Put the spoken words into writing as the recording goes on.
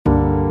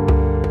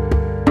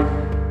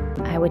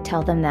would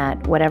tell them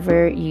that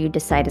whatever you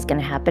decide is going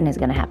to happen is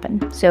going to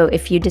happen. So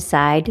if you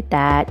decide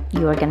that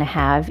you are going to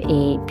have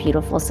a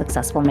beautiful,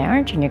 successful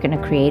marriage and you're going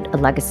to create a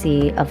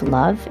legacy of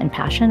love and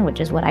passion, which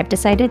is what I've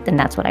decided, then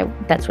that's what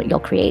you'll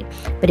create.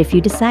 But if you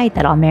decide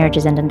that all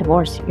marriages end in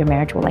divorce, your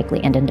marriage will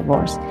likely end in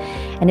divorce.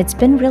 And it's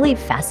been really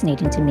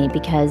fascinating to me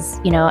because,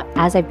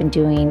 as I've been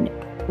doing,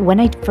 when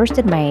I first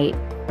did my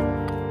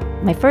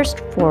first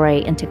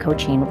foray into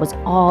coaching was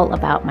all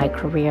about my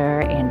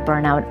career and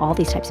burnout, all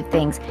these types of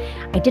things.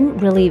 I didn't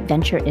really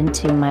venture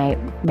into my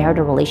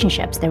marital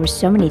relationships. There were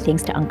so many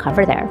things to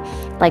uncover there,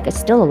 like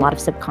still a lot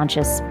of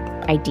subconscious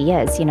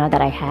ideas,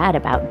 that I had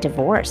about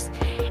divorce.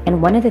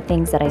 And one of the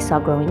things that I saw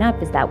growing up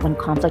is that when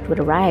conflict would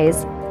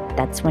arise,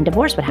 that's when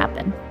divorce would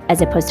happen,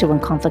 as opposed to when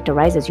conflict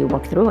arises, you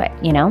work through it,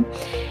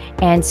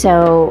 And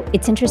so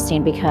it's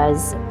interesting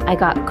because I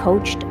got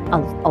coached a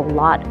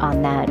lot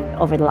on that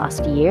over the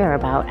last year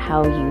about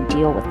how you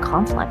deal with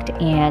conflict.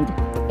 And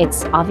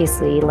it's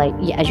obviously, like,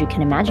 as you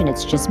can imagine,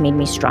 it's just made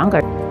me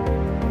stronger.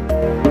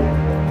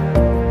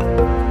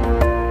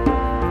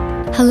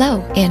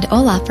 Hello and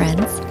hola,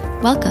 friends.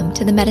 Welcome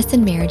to the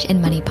Medicine, Marriage,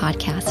 and Money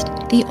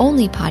podcast, the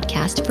only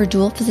podcast for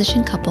dual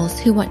physician couples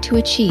who want to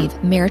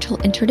achieve marital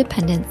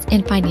interdependence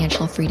and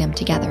financial freedom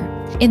together.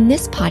 In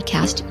this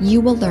podcast, you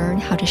will learn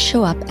how to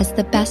show up as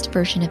the best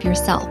version of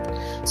yourself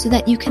so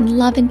that you can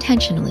love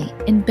intentionally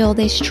and build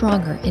a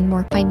stronger and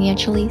more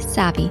financially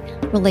savvy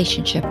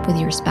relationship with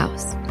your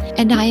spouse.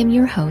 And I am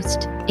your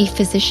host, a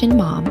physician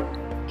mom,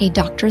 a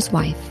doctor's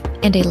wife,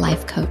 and a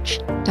life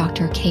coach,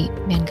 Dr. Kate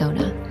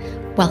Mangona.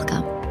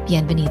 Welcome.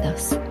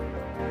 Bienvenidos.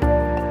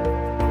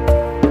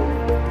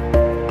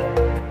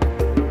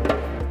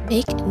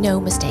 Make no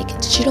mistake,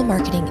 digital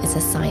marketing is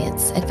a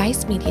science.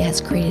 Advice Media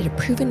has created a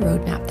proven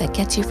roadmap that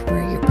gets you from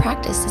where your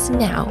practice is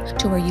now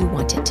to where you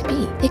want it to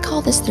be. They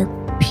call this their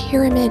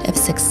pyramid of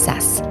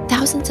success.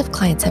 Thousands of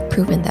clients have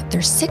proven that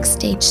their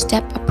 6-stage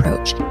step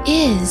approach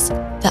is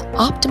the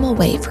optimal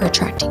way for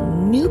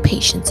attracting new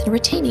patients and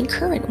retaining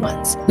current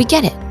ones. We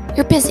get it.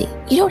 You're busy.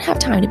 You don't have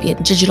time to be a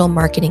digital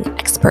marketing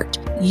expert.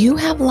 You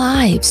have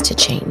lives to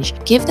change.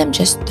 Give them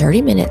just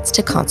 30 minutes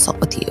to consult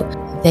with you.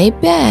 They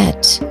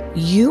bet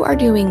you are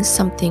doing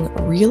something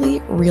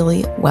really,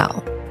 really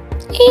well.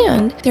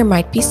 And there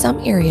might be some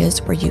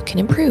areas where you can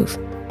improve.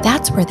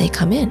 That's where they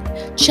come in.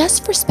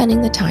 Just for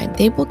spending the time,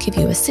 they will give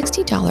you a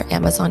 $60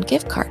 Amazon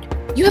gift card.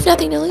 You have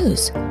nothing to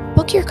lose.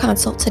 Book your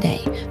consult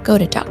today. Go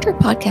to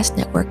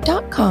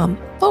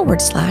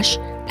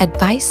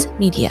drpodcastnetwork.com/advice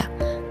media.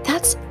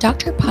 That's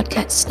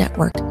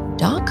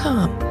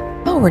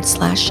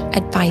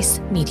drpodcastnetwork.com/advice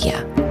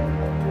media.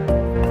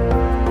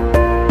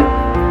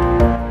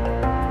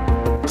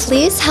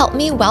 Please help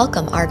me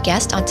welcome our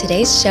guest on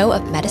today's show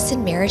of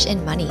Medicine, Marriage,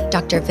 and Money,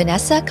 Dr.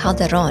 Vanessa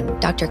Calderon.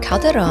 Dr.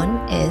 Calderon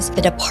is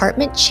the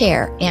Department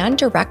Chair and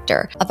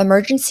Director of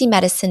Emergency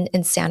Medicine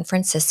in San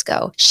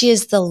Francisco. She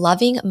is the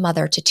loving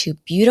mother to 2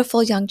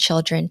 beautiful young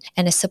children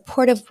and a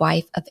supportive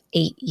wife of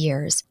 8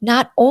 years.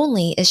 Not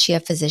only is she a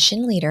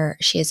physician leader,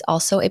 she is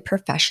also a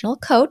professional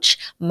coach,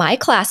 my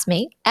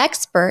classmate,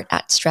 expert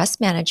at stress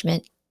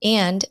management,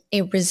 and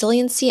a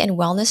resiliency and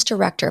wellness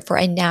director for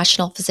a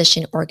national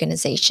physician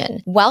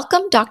organization.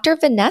 Welcome, Dr.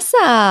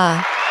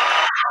 Vanessa.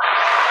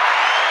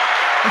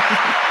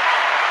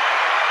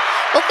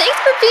 Well, thanks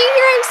for being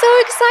here. I'm so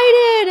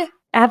excited.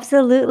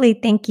 Absolutely.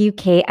 Thank you,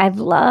 Kate. I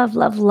love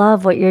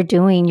what you're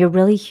doing. You're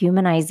really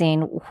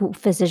humanizing who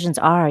physicians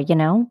are,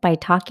 by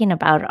talking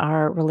about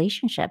our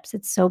relationships.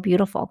 It's so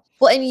beautiful.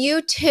 Well, and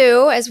you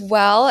too, as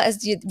well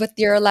as with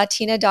your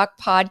Latina Doc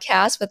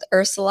podcast with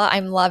Ursula.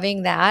 I'm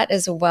loving that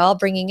as well,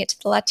 bringing it to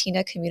the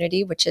Latina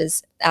community, which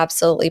is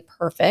absolutely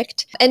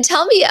perfect. And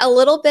tell me a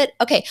little bit,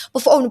 okay,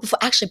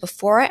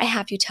 before I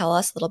have you tell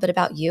us a little bit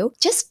about you,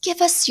 just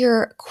give us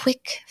your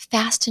quick,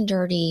 fast and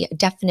dirty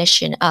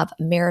definition of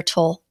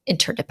marital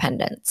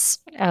interdependence.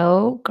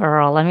 Oh,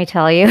 girl, let me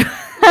tell you.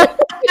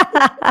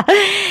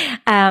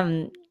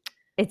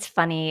 It's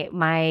funny.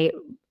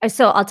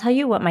 So I'll tell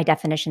you what my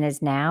definition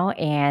is now,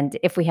 and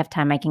if we have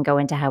time, I can go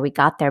into how we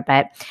got there.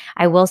 But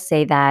I will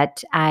say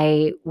that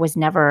I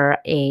never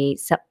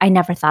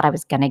thought I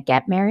was going to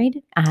get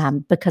married,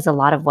 because a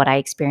lot of what I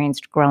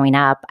experienced growing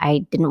up, I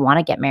didn't want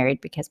to get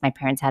married because my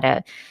parents had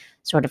a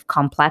sort of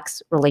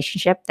complex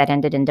relationship that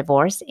ended in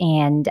divorce.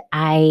 And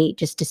I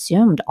just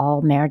assumed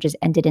all marriages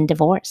ended in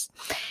divorce.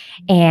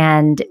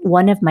 And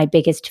one of my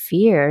biggest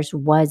fears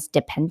was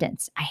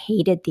dependence. I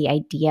hated the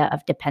idea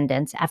of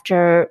dependence.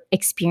 After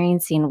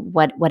experiencing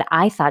what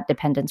I thought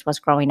dependence was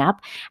growing up,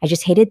 I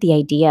just hated the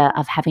idea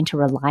of having to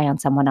rely on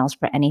someone else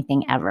for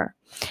anything ever.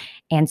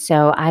 And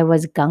so I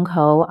was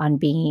gung-ho on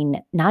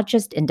being not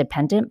just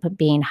independent, but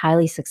being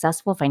highly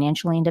successful,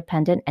 financially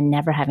independent, and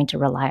never having to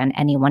rely on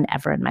anyone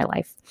ever in my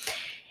life.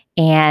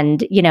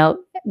 And,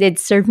 it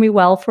served me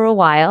well for a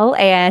while,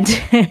 and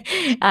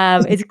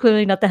it's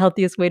clearly not the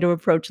healthiest way to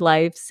approach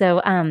life.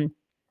 So when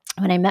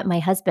I met my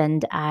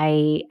husband,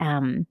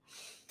 the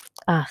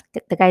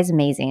guy's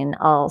amazing.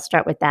 I'll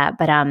start with that.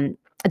 But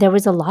there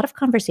was a lot of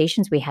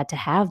conversations we had to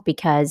have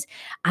because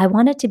I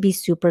wanted to be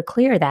super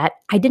clear that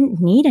I didn't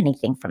need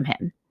anything from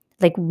him.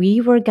 Like,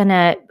 we were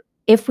gonna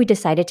if we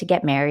decided to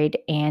get married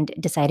and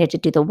decided to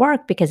do the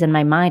work, because in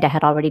my mind, I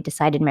had already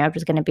decided marriage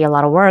was gonna be a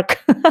lot of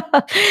work.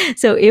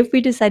 So if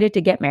we decided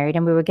to get married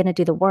and we were gonna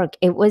do the work,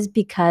 it was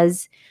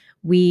because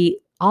we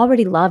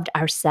already loved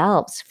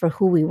ourselves for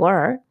who we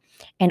were,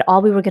 and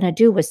all we were gonna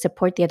do was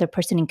support the other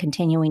person in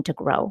continuing to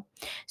grow.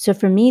 So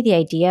for me, the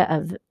idea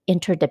of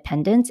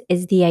interdependence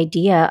is the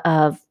idea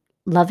of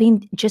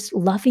loving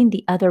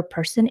the other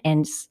person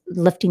and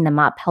lifting them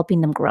up,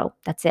 helping them grow.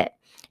 That's it.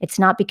 It's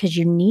not because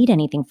you need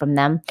anything from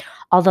them.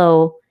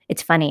 Although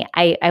it's funny,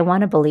 I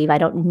want to believe I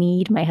don't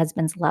need my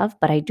husband's love,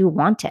 but I do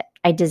want it.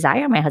 I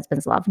desire my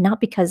husband's love,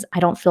 not because I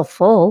don't feel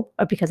full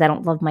or because I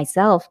don't love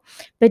myself,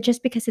 but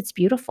just because it's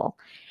beautiful.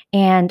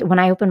 And when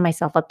I open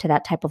myself up to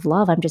that type of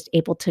love, I'm just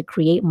able to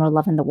create more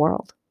love in the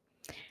world.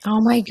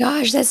 Oh my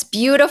gosh, that's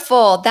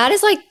beautiful. That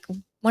is like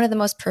one of the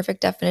most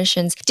perfect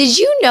definitions. Did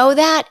you know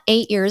that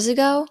 8 years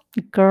ago?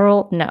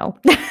 Girl, no.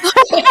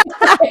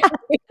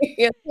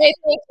 Yeah, thank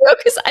you,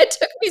 because it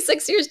took me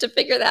 6 years to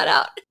figure that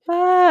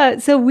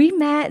out. So we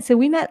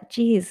met,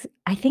 geez,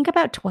 I think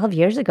about 12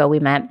 years ago we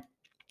met.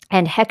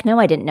 And heck no,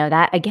 I didn't know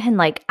that. Again,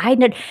 like I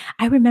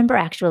remember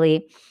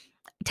actually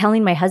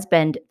telling my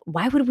husband,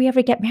 "Why would we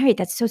ever get married?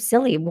 That's so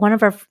silly." One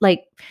of our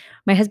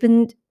my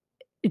husband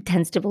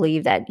tends to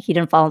believe that he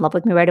didn't fall in love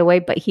with me right away,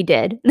 but he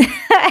did.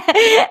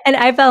 And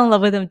I fell in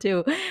love with him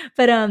too.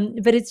 But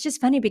it's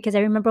just funny because I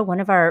remember one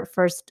of our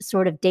first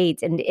sort of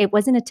dates, and it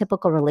wasn't a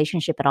typical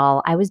relationship at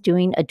all. I was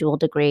doing a dual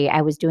degree.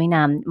 I was doing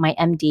my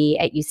MD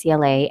at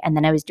UCLA, and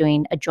then I was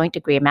doing a joint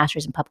degree, a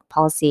master's in public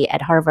policy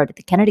at Harvard at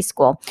the Kennedy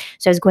School.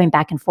 So I was going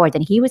back and forth,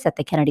 and he was at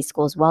the Kennedy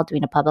School as well,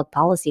 doing a public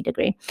policy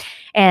degree.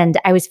 And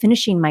I was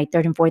finishing my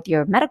third and fourth year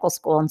of medical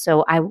school, and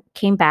so I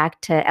came back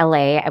to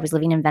LA. I was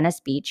living in Venice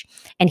Beach,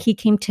 and he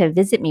came to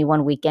visit me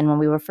one weekend when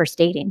we were first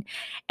dating.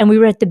 And we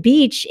were at the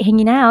beach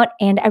hanging out.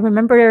 And I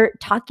remember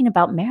talking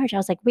about marriage. I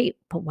was like, wait,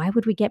 but why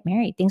would we get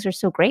married? Things are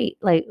so great.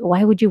 Like,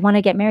 why would you want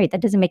to get married?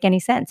 That doesn't make any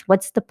sense.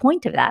 What's the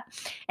point of that?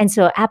 And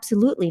so,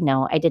 absolutely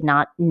no, I did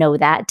not know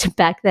that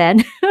back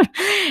then.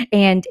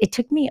 And it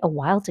took me a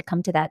while to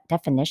come to that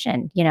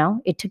definition.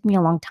 It took me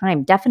a long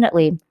time.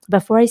 Definitely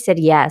before I said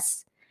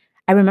yes,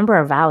 I remember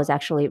our vows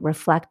actually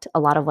reflect a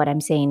lot of what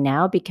I'm saying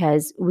now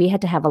because we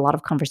had to have a lot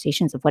of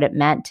conversations of what it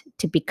meant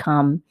to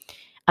become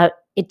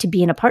to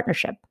be in a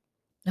partnership.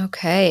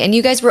 Okay, and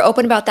you guys were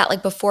open about that,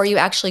 like, before you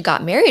actually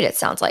got married, it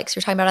sounds like, so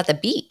you're talking about at the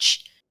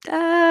beach.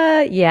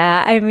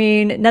 Yeah. I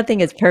mean,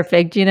 nothing is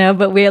perfect,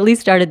 but we at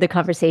least started the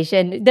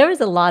conversation. There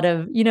was a lot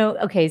of,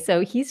 okay,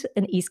 so he's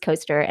an East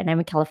Coaster and I'm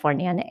a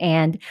Californian,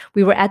 and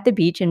we were at the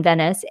beach in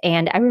Venice.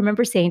 And I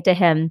remember saying to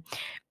him,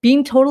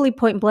 being totally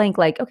point blank,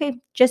 like, okay,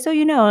 just so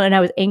you know, and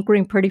I was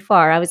anchoring pretty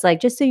far. I was like,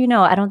 just so you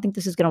know, I don't think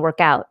this is going to work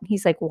out.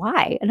 He's like,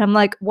 why? And I'm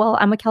like, well,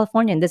 I'm a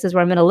Californian. This is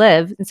where I'm going to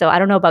live. And so I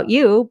don't know about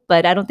you,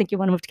 but I don't think you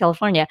want to move to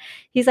California.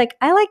 He's like,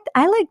 I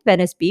like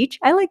Venice Beach.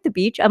 I like the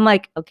beach. I'm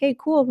like, okay,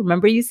 cool.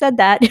 Remember you said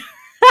that.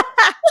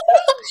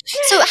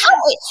 So how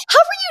were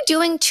you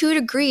doing 2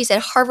 degrees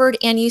at Harvard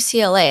and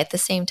UCLA at the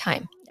same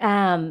time?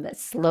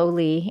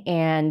 Slowly,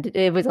 and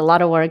it was a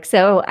lot of work.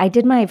 So I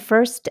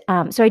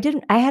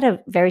had a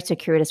very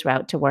circuitous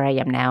route to where I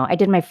am now. I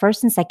did my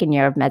first and second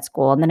year of med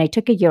school, and then I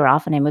took a year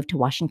off and I moved to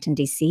Washington,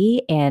 DC,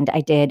 and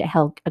I did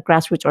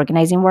grassroots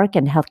organizing work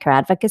and healthcare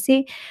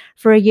advocacy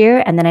for a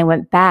year. And then I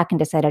went back and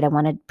decided I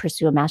wanted to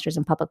pursue a master's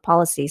in public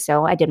policy.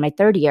 So I did my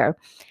third year.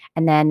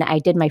 And then I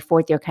did my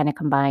fourth year kind of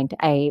combined.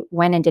 I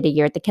went and did a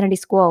year at the Kennedy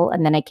School,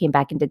 and then I came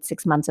back and did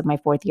 6 months of my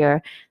fourth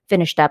year,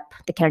 finished up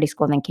the Kennedy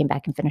School, and then came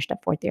back and finished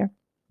up fourth year.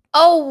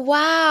 Oh,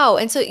 wow,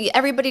 and so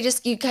everybody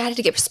just you had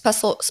to get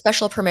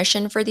special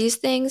permission for these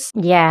things?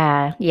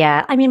 Yeah,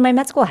 yeah. I mean, my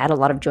med school had a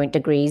lot of joint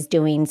degrees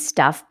doing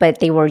stuff,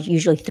 but they were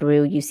usually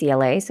through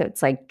UCLA. So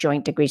it's like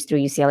joint degrees through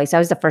UCLA. So I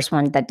was the first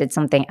one that did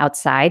something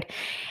outside.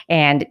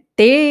 And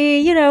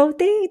they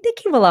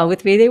came along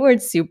with me. They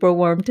weren't super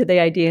warm to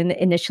the idea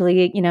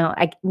initially.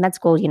 Med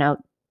school,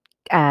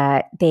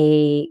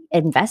 they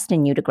invest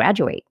in you to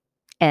graduate.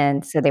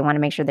 And so they want to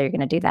make sure that you're going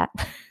to do that.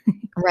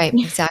 Right,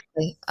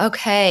 exactly.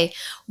 Okay.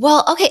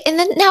 Well, okay, and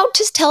then now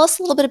just tell us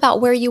a little bit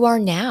about where you are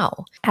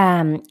now.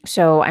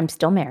 So I'm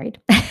still married.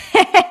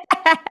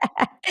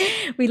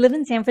 We live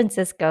in San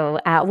Francisco.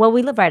 Well,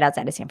 we live right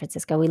outside of San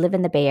Francisco. We live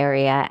in the Bay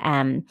Area.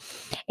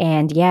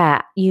 And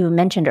yeah, you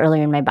mentioned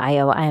earlier in my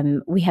bio,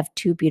 we have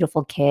two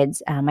beautiful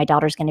kids. My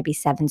daughter's going to be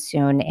 7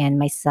 soon, and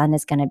my son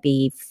is going to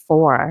be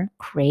 4.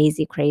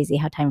 Crazy, crazy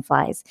how time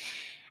flies.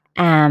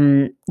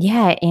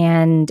 Yeah,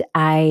 and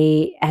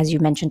as you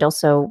mentioned,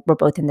 also, we're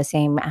both in the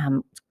same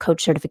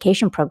coach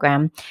certification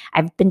program.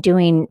 I've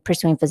been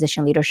pursuing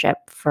physician leadership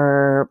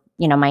for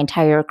my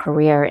entire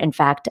career. In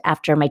fact,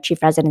 after my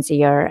chief residency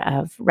year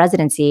of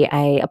residency,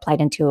 I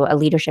applied into a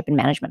leadership and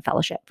management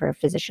fellowship for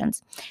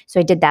physicians. So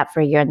I did that for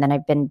a year, and then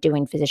I've been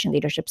doing physician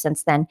leadership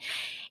since then.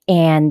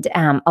 And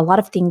a lot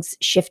of things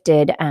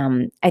shifted.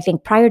 I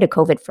think prior to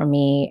COVID for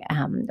me,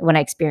 when I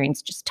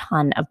experienced just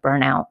ton of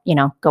burnout,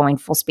 going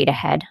full speed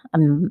ahead, a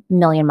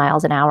million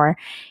miles an hour,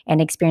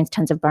 and experienced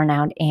tons of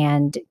burnout,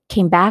 and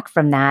came back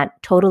from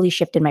that, totally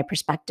shifted my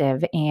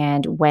perspective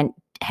and went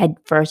head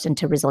first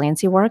into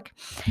resiliency work,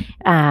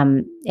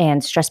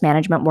 and stress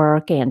management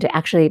work. And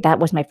actually, that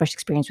was my first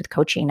experience with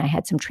coaching. I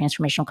had some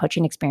transformational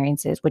coaching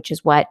experiences, which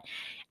is what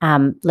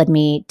led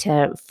me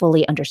to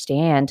fully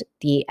understand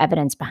the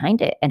evidence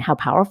behind it and how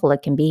powerful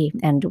it can be.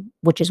 And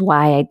which is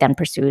why I then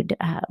pursued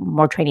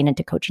more training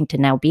into coaching to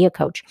now be a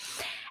coach.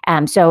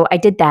 So I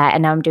did that,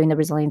 and now I'm doing the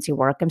resiliency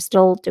work. I'm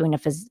still doing a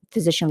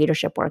physician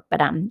leadership work,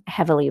 but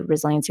heavily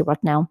resiliency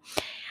work now.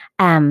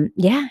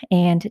 Yeah,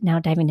 and now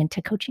diving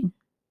into coaching.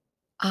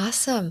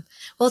 Awesome.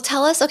 Well,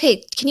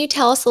 okay, can you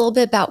tell us a little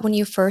bit about when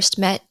you first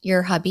met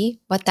your hubby,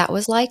 what that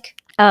was like?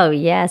 Oh,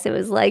 yes, it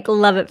was like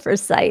love at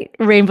first sight,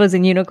 rainbows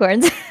and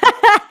unicorns.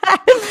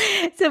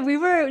 So we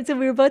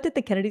were both at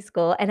the Kennedy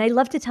School, and I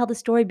love to tell the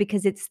story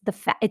because it's a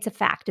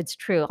fact, it's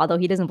true, although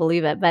he doesn't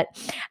believe it. But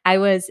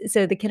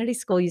the Kennedy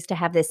School used to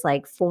have this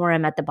like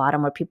forum at the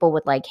bottom where people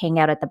would like hang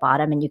out at the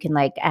bottom, and you can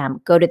like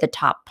go to the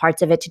top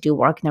parts of it to do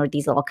work, and there were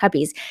these little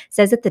cubbies.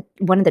 Says at the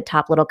one of the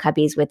top little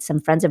cubbies with some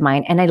friends of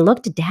mine, and I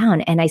looked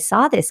down and I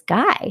saw this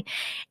guy,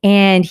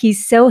 and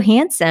he's so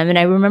handsome. And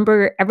I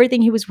remember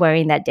everything he was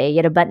wearing that day. He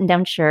had a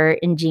button-down shirt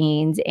and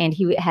jeans, and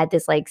he had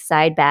this like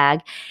side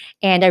bag.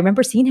 And I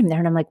remember seeing him there,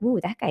 and I'm like, "Ooh,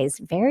 that guy is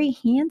very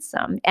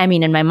handsome." I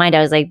mean, in my mind,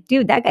 I was like,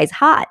 "Dude, that guy's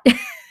hot."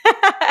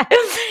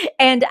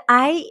 And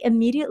I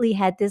immediately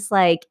had this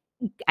like,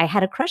 I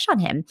had a crush on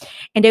him,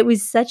 and it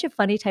was such a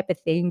funny type of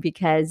thing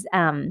because,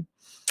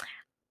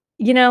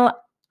 you know,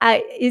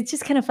 it's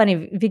just kind of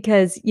funny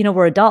because,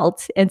 we're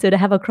adults, and so to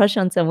have a crush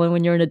on someone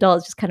when you're an adult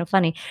is just kind of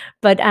funny.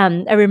 But,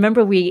 I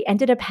remember we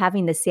ended up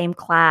having the same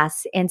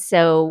class, and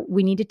so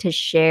we needed to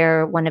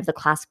share one of the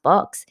class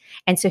books.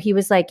 And so he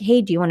was like,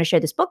 "Hey, do you wanna share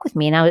this book with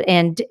me?"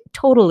 And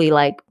totally,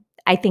 like,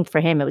 I think for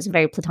him, it was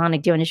very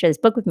platonic, "Do you wanna share this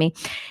book with me?"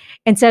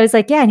 And so I was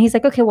like, "Yeah," and he's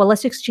like, "Okay, well,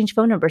 let's exchange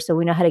phone numbers so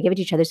we know how to give it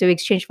to each other." So we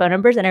exchanged phone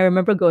numbers, and I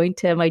remember going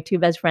to my 2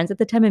 best friends at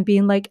the time and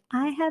being like,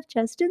 "I have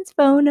Justin's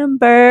phone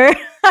number."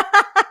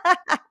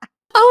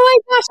 Oh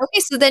my gosh. Okay,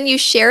 so then you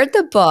shared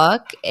the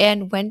book,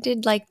 and when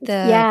did like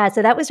the Yeah,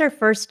 so that was our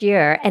first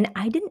year, and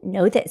I didn't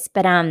know this,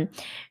 but,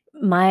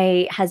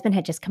 my husband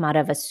had just come out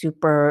of a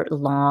super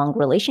long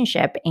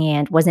relationship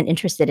and wasn't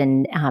interested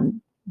in,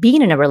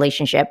 being in a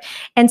relationship.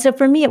 And so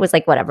for me, it was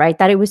like, whatever, I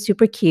thought it was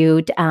super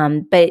cute,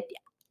 but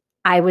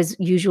I was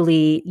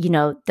usually,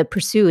 the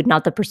pursued,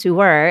 not the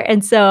pursuer.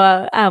 And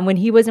so, when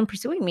he wasn't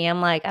pursuing me,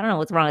 I'm like, I don't know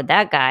what's wrong with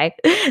that guy.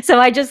 So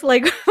I just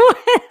like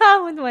went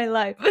on with my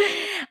life.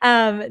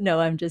 No,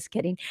 I'm just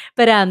kidding.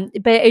 But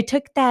it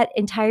took that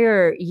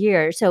entire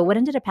year. So what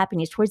ended up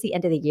happening is towards the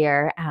end of the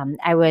year,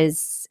 I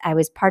was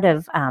part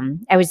of,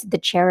 I was the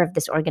chair of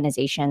this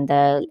organization,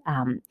 the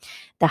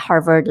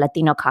Harvard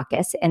Latino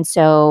Caucus. And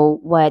so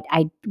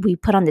we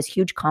put on this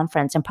huge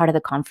conference, and part of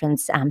the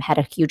conference had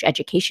a huge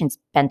education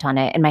bent on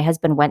it. And my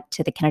husband went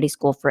to the Kennedy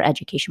School for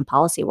Education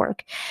Policy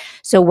work.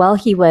 So while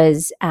he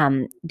was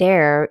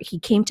there, he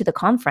came to the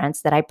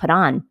conference that I put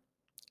on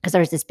because there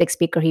was this big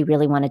speaker he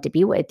really wanted to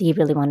be with, he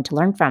really wanted to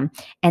learn from.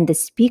 And the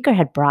speaker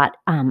had brought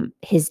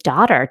his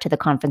daughter to the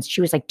conference.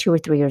 She was like 2 or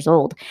 3 years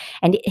old.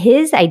 And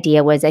his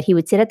idea was that he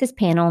would sit at this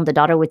panel, and the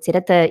daughter would sit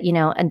at at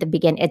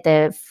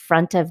the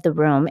front of the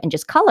room and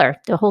just color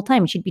the whole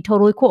time. She'd be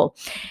totally cool.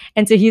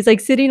 And so he's like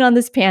sitting on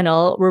this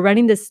panel. We're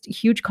running this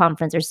huge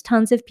conference. There's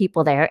tons of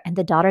people there. And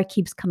the daughter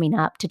keeps coming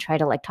up to try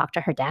to like talk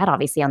to her dad,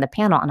 obviously, on the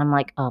panel. And I'm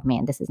like, oh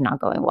man, this is not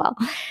going well.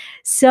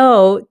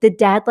 So the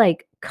dad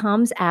like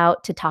comes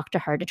out to talk to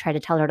her to try to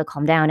tell her to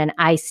calm down, and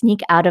I sneak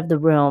out of the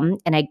room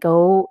and I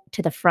go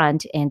to the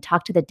front and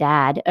talk to the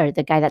dad or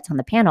the guy that's on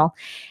the panel,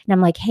 and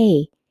I'm like,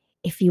 "Hey,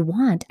 if you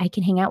want, I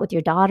can hang out with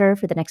your daughter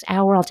for the next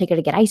hour. I'll take her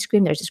to get ice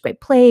cream. There's this great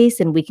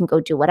place and we can go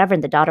do whatever."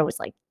 And the daughter was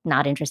like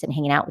not interested in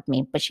hanging out with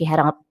me, but she had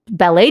a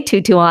ballet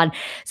tutu on.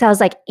 So I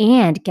was like,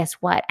 "And guess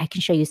what? I can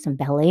show you some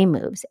ballet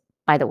moves."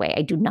 By the way,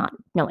 I do not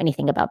know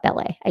anything about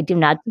ballet. I do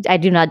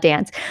not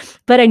dance.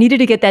 But I needed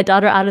to get that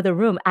daughter out of the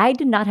room. I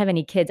did not have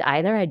any kids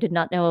either. I did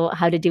not know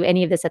how to do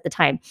any of this at the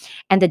time.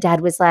 And the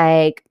dad was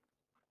like,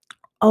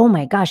 "Oh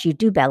my gosh, you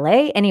do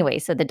ballet?" Anyway,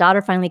 so the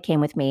daughter finally came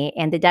with me,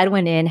 and the dad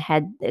went in,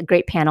 had a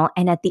great panel,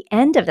 and at the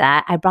end of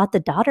that, I brought the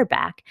daughter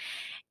back,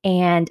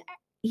 and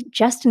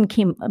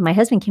my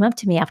husband came up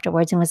to me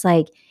afterwards and was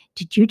like,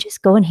 "Did you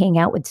just go and hang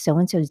out with so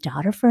and so's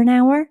daughter for an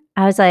hour?"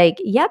 I was like,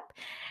 "Yep."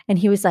 And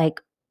he was like,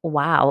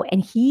 "Wow."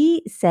 And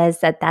he says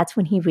that that's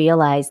when he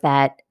realized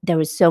that there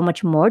was so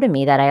much more to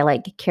me, that I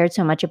like cared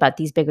so much about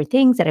these bigger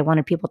things, that I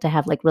wanted people to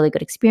have like really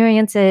good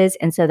experiences.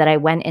 And so that I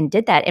went and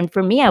did that. And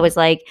for me, I was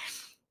like,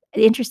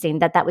 interesting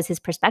that that was his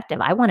perspective.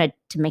 I wanted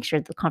to make sure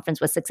the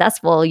conference was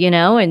successful, you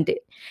know, and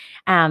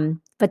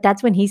but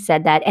that's when he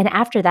said that, and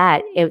after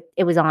that,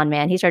 it was on,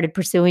 man. He started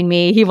pursuing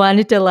me. He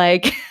wanted to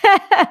like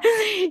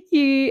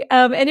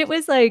and it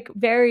was like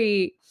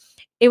very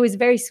it was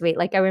very sweet.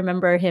 Like I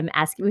remember him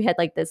asking we had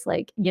like this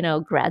like, you know,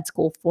 grad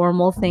school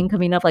formal thing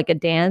coming up like a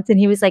dance and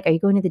he was like, "Are you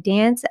going to the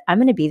dance? I'm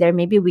going to be there.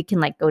 Maybe we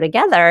can like go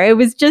together." It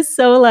was just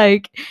so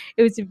like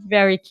it was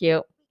very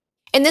cute.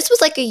 And this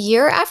was like a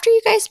year after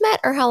you guys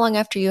met, or how long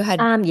after you had?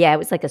 Yeah, it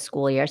was like a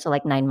school year, so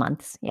like 9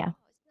 months. Yeah.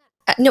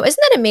 No, isn't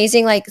that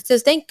amazing? Like, so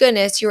thank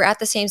goodness you were at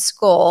the same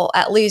school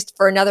at least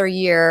for another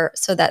year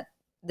so that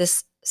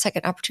this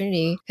second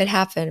opportunity could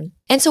happen.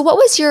 And so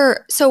was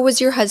your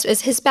husband,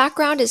 is his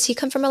background, does he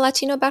come from a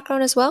Latino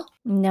background as well?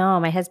 No,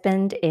 my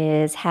husband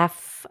is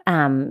half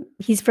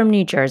he's from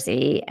New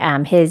Jersey.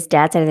 His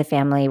dad's side of the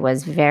family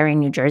was very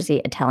New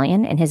Jersey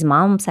Italian and his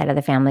mom's side of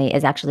the family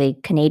is actually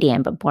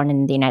Canadian but born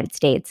in the United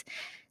States.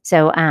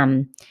 So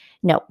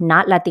no,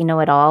 not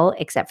Latino at all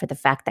except for the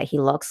fact that he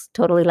looks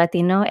totally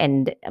Latino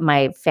and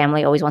my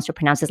family always wants to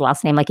pronounce his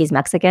last name like he's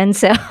Mexican.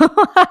 So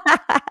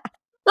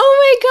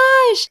Oh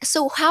my gosh.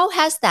 So how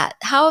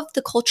have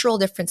the cultural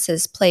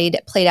differences played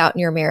out in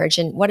your marriage,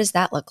 and what does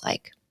that look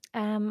like?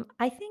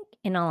 I think,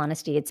 in all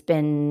honesty, it's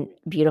been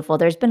beautiful.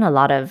 There's been a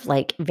lot of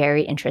like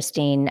very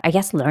interesting, I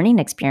guess, learning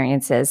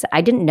experiences.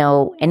 I didn't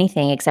know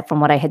anything except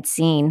from what I had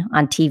seen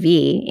on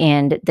TV,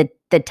 and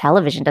the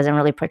television doesn't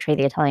really portray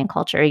the Italian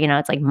culture. You know,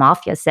 it's like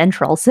mafia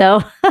central.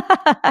 So,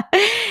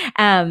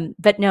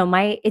 but no,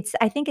 my it's.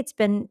 I think it's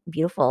been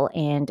beautiful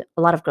and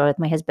a lot of growth.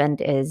 My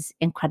husband is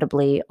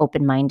incredibly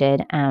open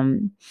minded.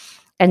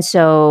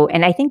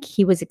 And I think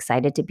he was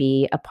excited to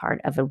be a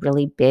part of a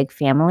really big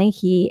family.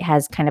 He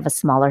has kind of a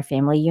smaller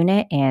family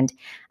unit, and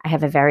I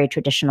have a very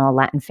traditional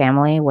Latin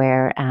family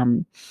where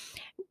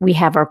we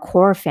have our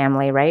core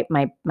family, right?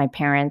 My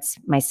parents,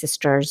 my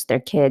sisters, their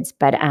kids,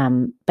 but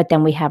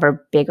then we have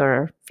our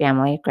bigger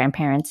family,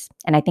 grandparents,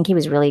 and I think he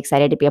was really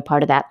excited to be a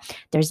part of that.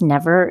 There's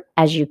never,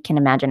 as you can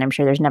imagine, I'm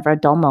sure there's never a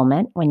dull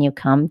moment when you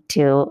come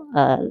to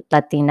a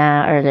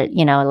Latina or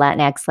you know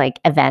Latinx like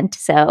event.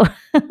 So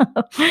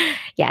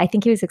yeah, I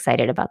think he was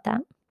excited about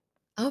that.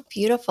 Oh,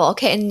 beautiful.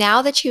 Okay. And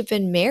now that you've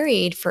been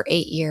married for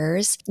 8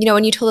 years,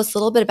 when you told us a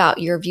little bit about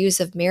your views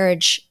of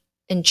marriage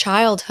in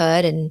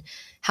childhood and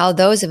how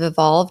those have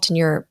evolved and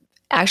you're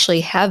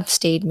actually have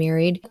stayed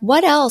married,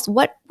 what else?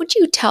 What would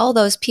you tell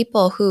those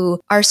people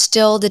who are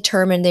still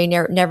determined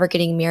they're never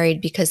getting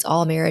married because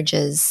all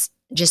marriages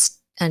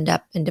just end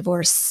up in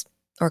divorce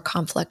or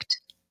conflict?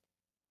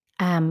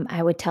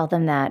 I would tell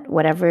them that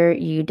whatever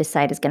you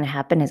decide is going to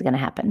happen is going to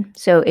happen.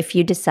 So if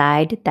you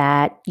decide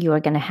that you are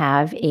going to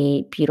have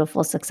a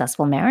beautiful,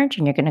 successful marriage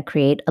and you're going to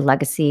create a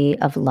legacy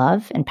of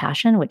love and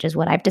passion, which is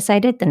what I've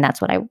decided, then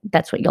that's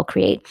what you'll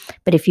create.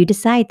 But if you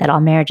decide that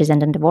all marriages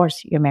end in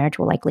divorce, your marriage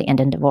will likely end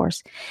in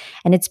divorce.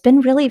 And it's been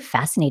really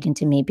fascinating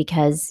to me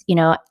because,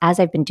 as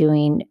I've been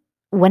doing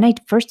when I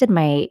first did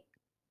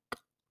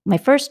my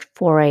first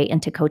foray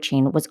into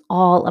coaching was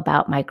all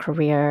about my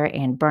career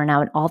and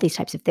burnout, all these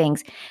types of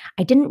things.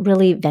 I didn't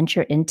really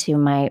venture into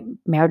my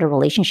marital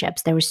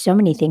relationships. There were so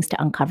many things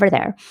to uncover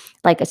there.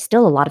 Like,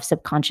 still a lot of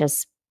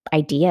subconscious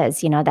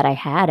ideas, that I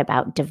had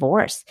about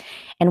divorce.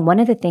 And one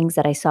of the things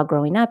that I saw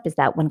growing up is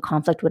that when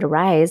conflict would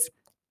arise,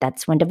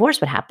 that's when divorce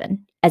would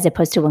happen, as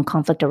opposed to when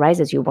conflict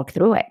arises, you work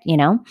through it.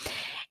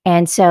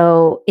 And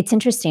so it's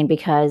interesting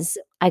because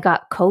I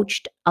got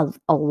coached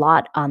a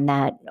lot on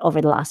that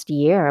over the last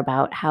year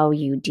about how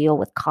you deal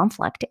with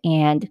conflict.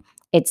 And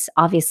it's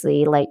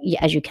obviously like,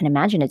 as you can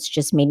imagine, it's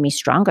just made me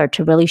stronger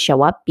to really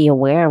show up, be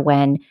aware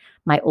when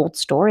my old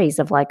stories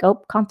of like, oh,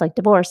 conflict,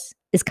 divorce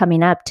is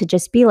coming up to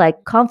just be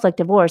like, conflict,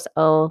 divorce.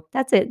 Oh,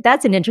 that's it.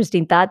 That's an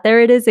interesting thought.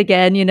 There it is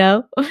again,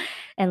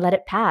 and let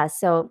it pass.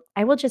 So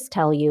I will just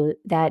tell you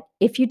that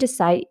if you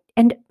decide,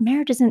 and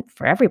marriage isn't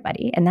for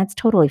everybody, and that's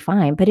totally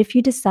fine. But if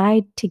you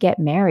decide to get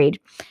married,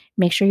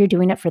 make sure you're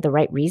doing it for the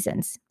right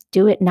reasons.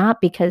 Do it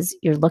not because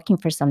you're looking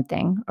for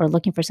something or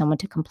looking for someone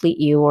to complete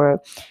you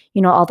or,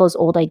 all those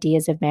old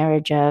ideas of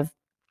marriage of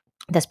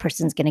this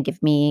person's going to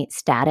give me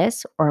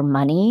status or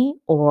money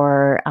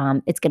or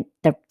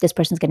this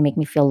person's going to make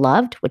me feel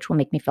loved, which will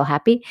make me feel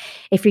happy.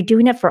 If you're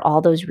doing it for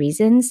all those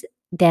reasons,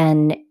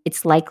 then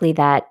it's likely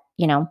that,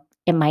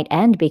 it might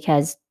end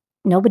because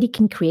nobody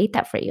can create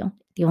that for you.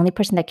 The only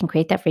person that can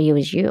create that for you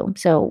is you.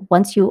 So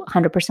once you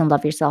 100%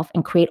 love yourself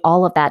and create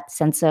all of that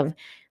sense of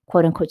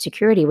quote unquote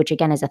security, which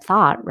again is a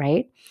thought,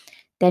 right?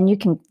 Then you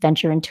can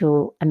venture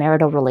into a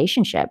marital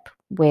relationship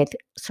with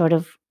sort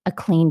of a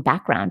clean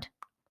background,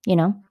 you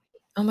know?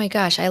 Oh my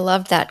gosh, I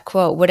love that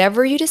quote.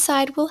 Whatever you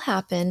decide will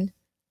happen,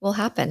 will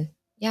happen.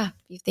 Yeah,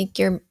 if you think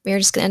your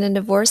marriage is going to end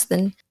in divorce,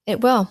 then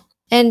it will.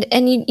 And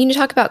you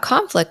talk about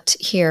conflict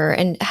here,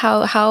 and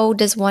how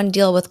does one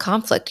deal with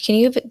conflict? Can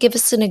you give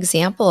us an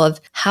example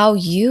of how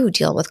you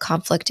deal with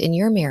conflict in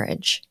your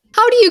marriage?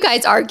 How do you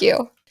guys argue?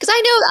 Because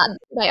I know that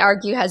my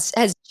argue has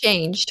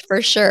changed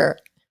for sure.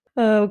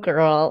 Oh,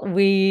 girl,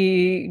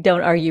 we don't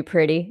argue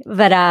pretty.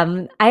 But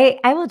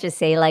I will just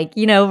say, like,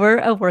 we're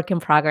a work in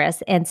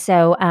progress. And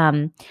so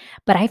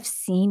but I've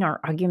seen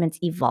our arguments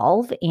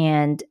evolve,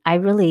 and I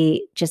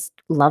really just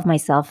love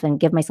myself and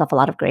give myself a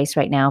lot of grace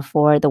right now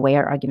for the way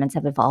our arguments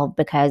have evolved,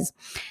 because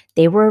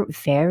they were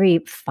very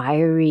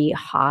fiery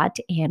hot,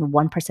 and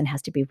one person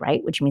has to be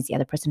right, which means the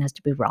other person has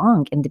to be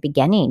wrong in the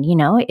beginning,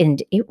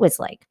 and it was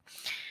like,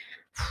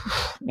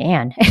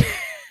 man.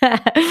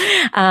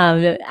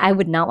 I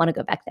would not wanna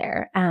go back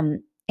there.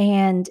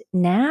 And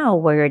now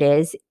where it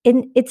is,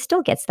 and it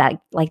still gets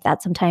that like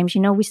that sometimes,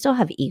 we still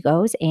have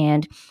egos,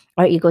 and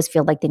our egos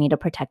feel like they need to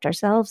protect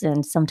ourselves,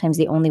 and sometimes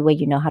the only way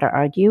you know how to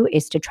argue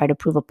is to try to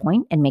prove a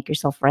point and make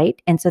yourself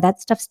right, and so that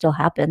stuff still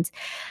happens.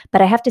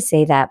 But I have to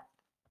say that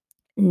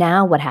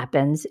now what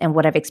happens, and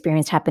what I've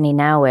experienced happening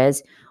now,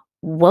 is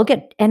we'll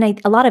get, and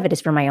a lot of it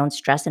is from my own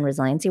stress and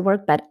resiliency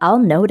work, but I'll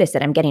notice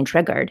that I'm getting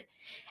triggered,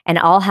 and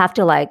I'll have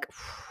to, like,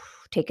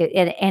 take it.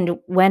 And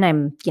when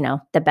I'm,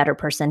 the better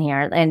person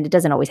here, and it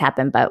doesn't always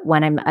happen, but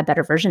when I'm a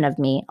better version of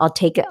me,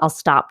 I'll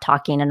stop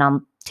talking, and I'll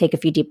take a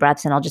few deep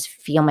breaths, and I'll just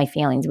feel my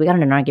feelings. We got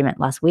in an argument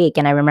last week,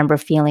 and I remember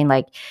feeling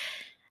like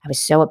I was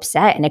so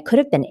upset, and it could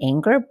have been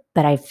anger,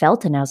 but I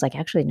felt it, and I was like,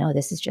 actually, no,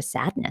 this is just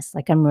sadness.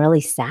 Like, I'm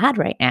really sad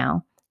right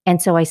now. And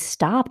so I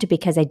stopped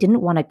because I didn't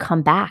want to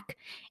come back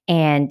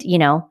and,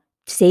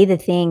 say the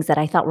things that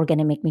I thought were going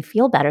to make me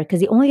feel better. Because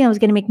the only thing that was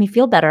going to make me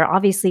feel better,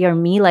 obviously, are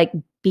me, like,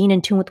 being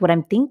in tune with what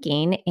I'm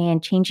thinking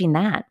and changing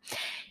that.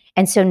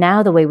 And so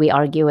now the way we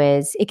argue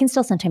is, it can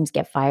still sometimes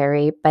get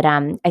fiery, but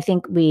I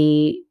think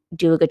we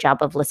do a good job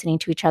of listening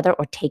to each other,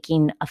 or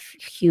taking a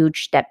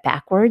huge step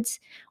backwards.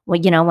 Well,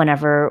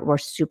 whenever we're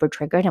super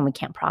triggered and we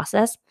can't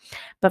process.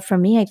 But for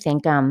me, I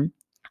think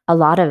a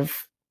lot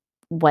of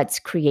what's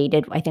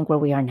created, I think, where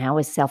we are now,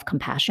 is self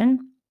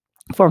compassion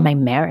for my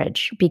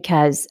marriage,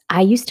 because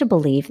I used to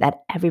believe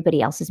that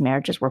everybody else's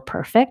marriages were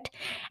perfect,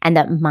 and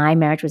that my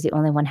marriage was the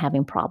only one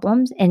having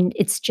problems. And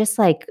it's just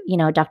like,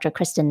 Dr.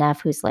 Kristen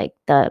Neff, who's like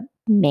the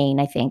main,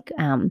 I think,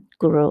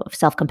 guru of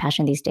self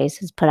compassion these days,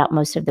 has put out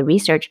most of the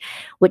research.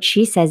 What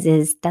she says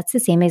is that's the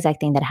same exact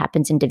thing that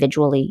happens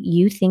individually.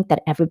 You think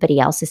that everybody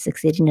else is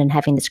succeeding and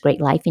having this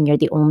great life, and you're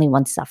the only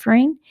one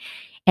suffering.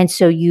 And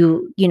so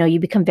you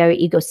become very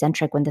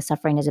egocentric when the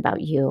suffering is about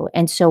you.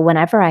 And so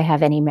whenever I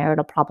have any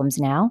marital problems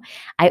now,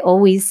 I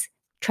always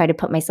try to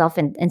put myself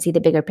in and see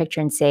the bigger picture,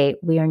 and say,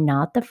 we are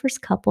not the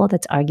first couple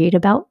that's argued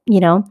about,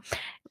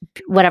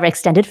 whatever,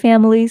 extended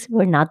families.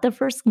 We're not the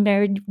first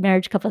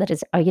marriage couple that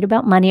has argued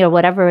about money or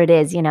whatever it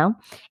is,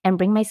 and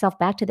bring myself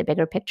back to the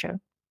bigger picture.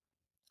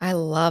 I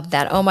love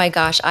that. Oh my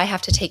gosh, I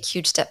have to take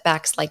huge step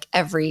backs like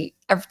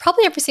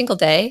probably every single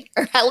day,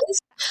 or at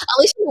least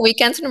on the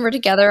weekends when we're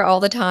together all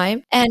the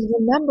time. And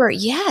remember,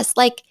 yes,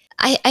 like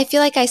I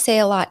feel like I say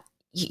a lot,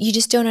 you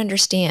just don't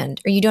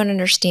understand, or you don't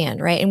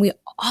understand, right? And we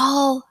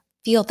all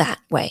feel that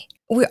way.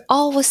 We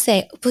always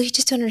say, well, you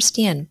just don't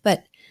understand.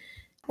 But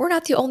we're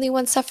not the only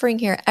ones suffering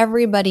here.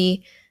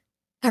 Everybody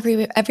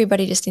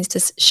just needs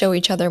to show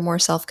each other more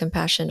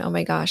self-compassion. Oh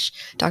my gosh,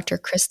 Dr.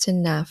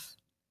 Kristen Neff.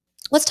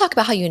 Let's talk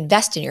about how you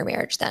invest in your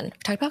marriage then. We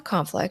talked about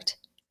conflict.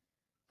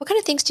 What kind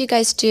of things do you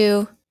guys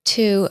do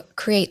to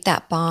create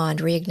that bond,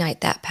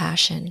 reignite that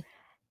passion?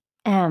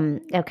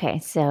 Okay,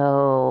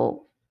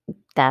 so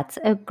that's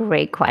a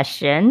great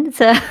question.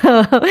 So,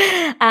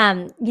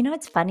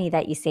 it's funny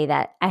that you say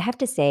that. I have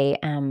to say,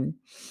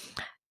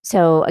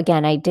 so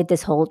again, I did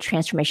this whole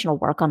transformational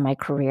work on my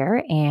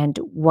career, and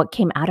what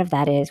came out of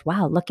that is,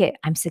 wow, look at,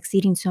 I'm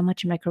succeeding so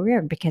much in my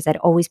career because I'd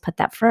always put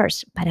that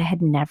first, but I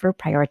had never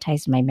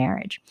prioritized my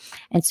marriage.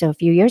 And so a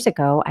few years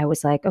ago, I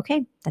was like,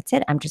 okay, that's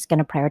it. I'm just going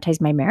to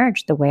prioritize my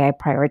marriage the way I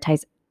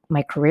prioritize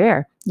my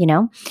career.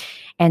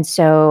 And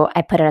so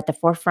I put it at the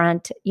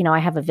forefront. I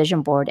have a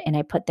vision board, and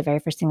I put the very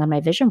first thing on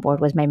my vision board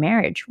was my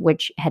marriage,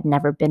 which had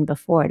never been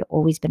before. It had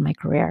always been my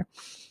career.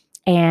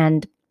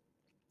 And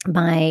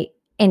my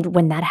and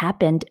when that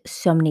happened,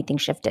 so many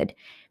things shifted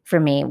for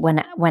me. When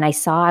I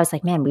saw, I was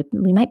like, man,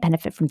 we might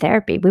benefit from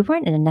therapy. We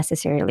weren't in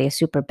necessarily a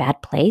super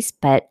bad place,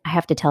 but I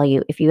have to tell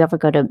you, if you ever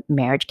go to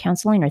marriage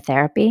counseling or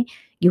therapy,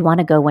 you want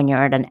to go when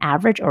you're at an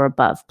average or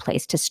above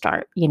place to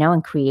start,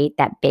 and create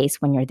that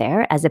base when you're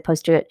there, as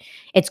opposed to,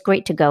 it's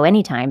great to go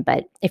anytime,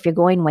 but if you're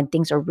going when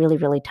things are really,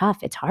 really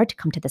tough, it's hard to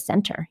come to the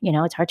center.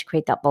 It's hard to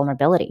create that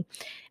vulnerability.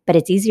 But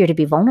it's easier to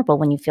be vulnerable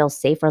when you feel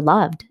safe or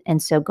loved.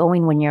 And so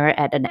going when you're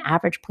at an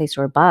average place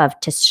or above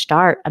to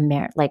start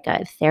like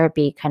a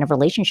therapy kind of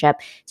relationship,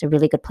 it's a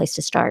really good place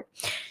to start.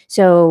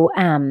 So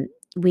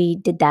we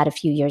did that a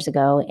few years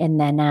ago, and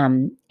then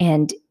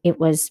and it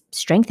was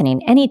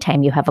strengthening.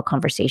 Anytime you have a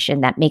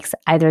conversation that makes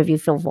either of you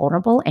feel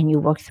vulnerable, and you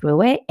work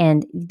through it,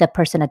 and the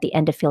person at the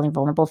end of feeling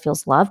vulnerable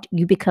feels loved,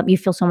 you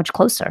feel so much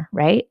closer,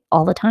 right?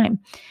 All the time.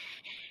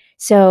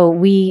 So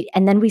we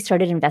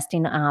started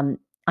investing on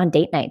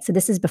date night. So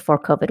this is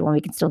before COVID, when we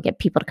can still get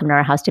people to come to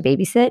our house to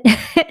babysit.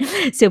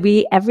 So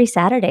we every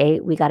Saturday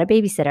we got a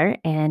babysitter,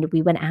 and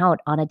we went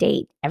out on a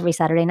date every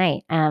Saturday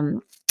night.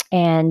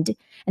 And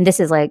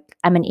this is like,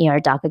 I'm an ER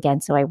doc again,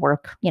 so I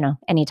work,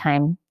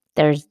 anytime.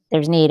 there's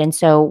need. And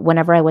so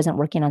whenever I wasn't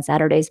working on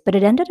Saturdays, but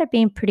it ended up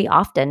being pretty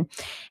often.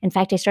 In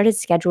fact, I started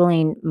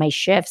scheduling my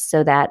shifts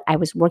so that I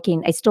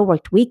still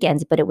worked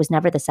weekends, but it was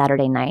never the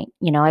Saturday night.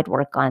 I'd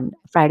work on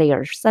Friday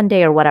or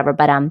Sunday or whatever,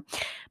 but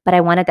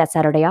I wanted that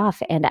Saturday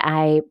off and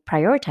I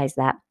prioritized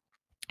that.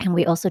 And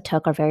we also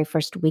took our very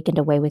first weekend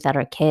away without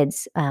our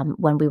kids,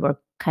 when we were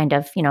kind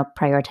of,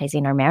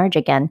 prioritizing our marriage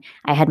again.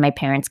 I had my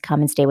parents come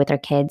and stay with our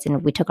kids,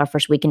 and we took our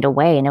first weekend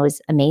away, and it was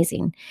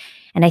amazing.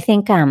 And I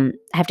think I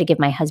have to give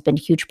my husband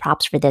huge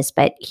props for this,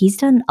 but he's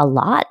done a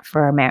lot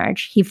for our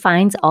marriage. He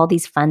finds all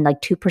these fun,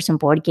 like two-person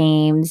board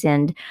games,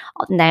 and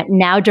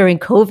now during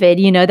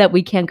COVID, that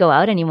we can't go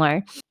out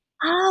anymore.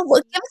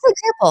 Well, give us an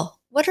example.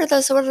 What are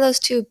those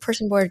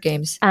two-person board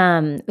games?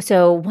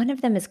 So one of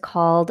them is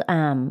called,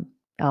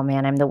 oh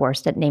man, I'm the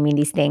worst at naming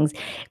these things,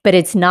 but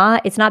it's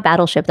not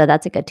Battleship, though.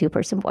 That's like a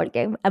two-person board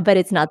game, but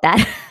it's not that.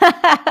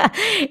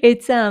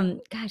 It's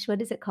gosh,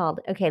 what is it called?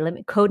 Okay, let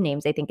me Code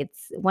Names. I think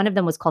it's one of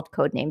them was called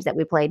Code Names that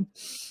we played.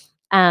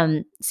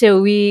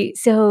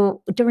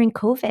 So during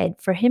COVID,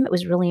 for him, it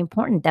was really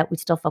important that we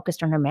still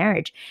focused on our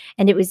marriage.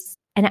 And it was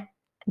and I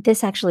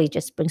this actually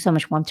just brings so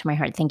much warmth to my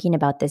heart thinking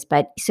about this,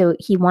 but so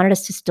he wanted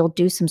us to still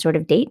do some sort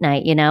of date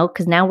night,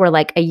 because now we're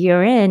like a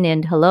year in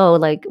and hello,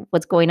 like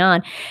what's going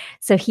on?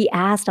 So he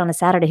asked on a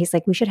Saturday, he's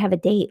like, "We should have a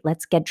date.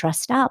 Let's get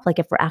dressed up, like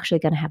if we're actually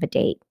gonna have a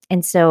date."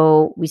 And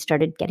so we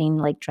started getting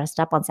like dressed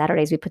up on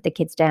Saturdays. We put the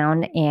kids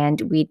down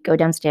and we'd go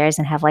downstairs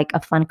and have like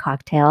a fun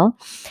cocktail.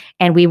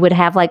 And we would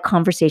have like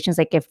conversations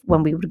like if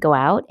when we would go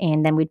out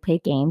and then we'd play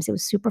games. It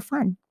was super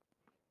fun.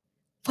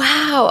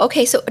 Wow,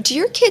 okay, so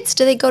do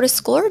they go to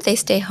school or do they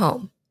stay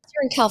home?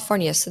 You're in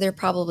California, so they're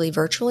probably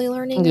virtually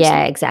learning or Yeah,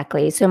 something?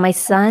 exactly. So my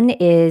son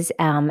is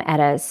at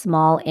a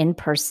small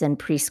in-person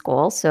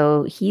preschool.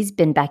 So he's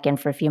been back in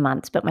for a few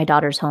months, but my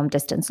daughter's home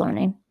distance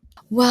learning.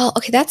 Well,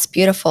 okay, that's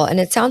beautiful,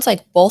 and it sounds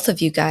like both of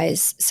you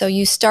guys so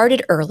you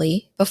started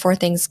early before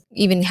things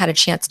even had a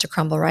chance to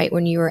crumble, right?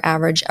 When you were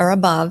average or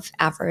above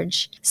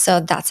average.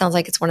 So that sounds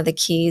like it's one of the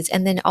keys,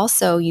 and then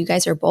also you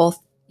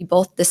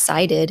both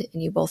decided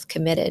and you both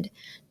committed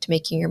to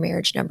making your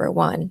marriage number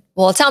 1.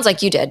 Well, it sounds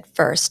like you did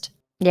first.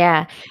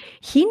 Yeah.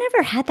 He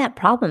never had that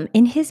problem.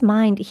 In his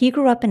mind, he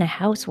grew up in a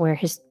house where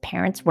his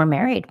parents were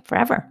married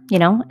forever,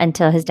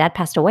 until his dad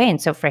passed away.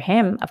 And so for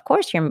him, of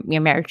course your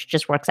marriage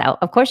just works out.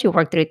 Of course you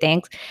work through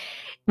things,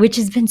 which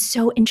has been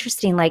so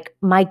interesting. Like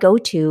my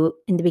go-to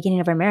in the beginning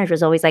of our marriage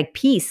was always like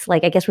peace.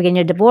 Like I guess we're getting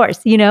a divorce.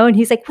 And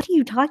he's like, "What are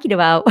you talking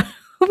about?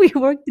 We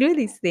work through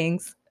these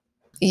things."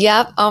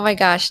 Yep. Oh my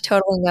gosh,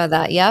 totally know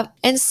that. Yep.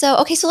 And so,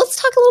 okay, so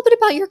let's talk a little bit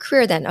about your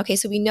career then. Okay,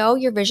 so we know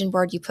your vision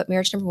board, you put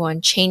marriage number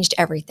 1, changed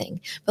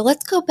everything. But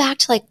let's go back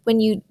to like when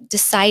you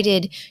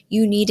decided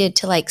you needed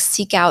to like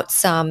seek out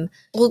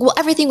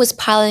everything was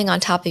piling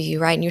on top of you,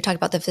 right? And you were talking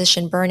about the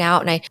physician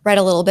burnout. And I read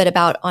a little bit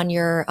about on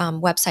your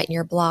website and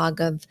your blog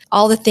of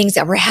all the things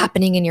that were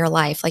happening in your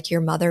life, like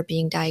your mother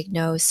being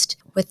diagnosed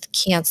with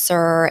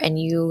cancer and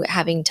you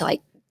having to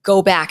like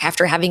go back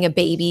after having a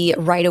baby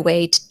right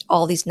away to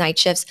all these night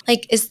shifts.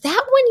 Like, is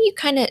that when you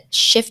kind of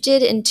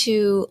shifted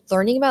into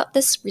learning about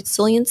this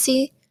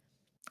resiliency?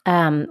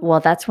 Well,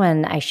 that's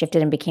when I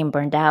shifted and became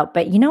burned out.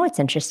 But you know what's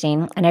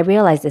interesting? And I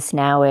realize this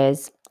now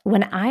is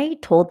when I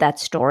told that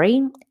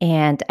story,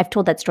 and I've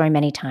told that story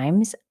many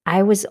times,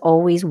 I was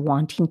always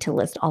wanting to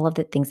list all of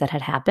the things that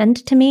had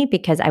happened to me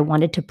because I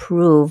wanted to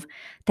prove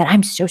that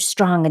I'm so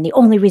strong. And the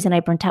only reason I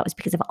burnt out was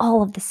because of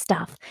all of this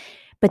stuff.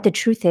 But the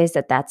truth is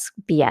that that's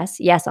BS.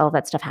 Yes, all of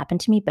that stuff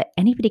happened to me, but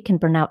anybody can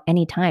burn out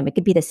anytime. It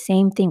could be the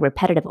same thing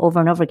repetitive over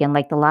and over again,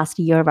 like the last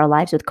year of our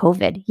lives with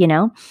COVID.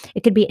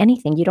 It could be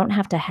anything. You don't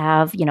have to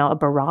have, a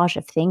barrage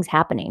of things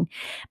happening.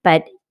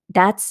 But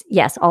that's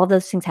yes, all of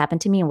those things happened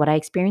to me. And what I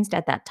experienced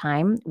at that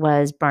time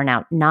was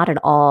burnout, not at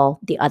all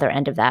the other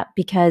end of that,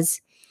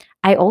 because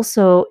I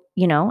also,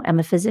 am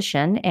a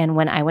physician. And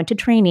when I went to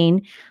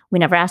training, we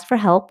never asked for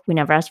help. We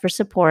never asked for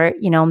support.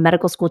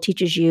 Medical school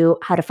teaches you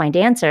how to find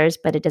answers,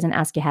 but it doesn't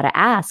ask you how to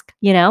ask.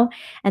 And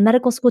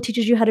medical school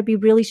teaches you how to be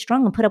really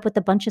strong and put up with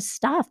a bunch of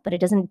stuff, but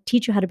it doesn't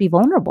teach you how to be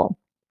vulnerable.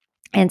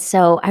 And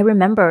so I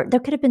remember there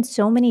could have been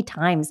so many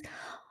times,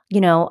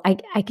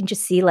 I can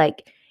just see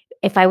like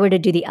if I were to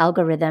do the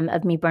algorithm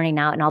of me burning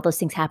out and all those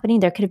things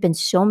happening, there could have been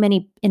so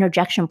many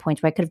interjection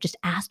points where I could have just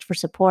asked for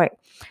support.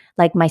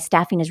 Like my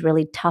staffing is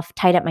really tough,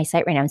 tight at my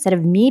site right now. Instead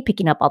of me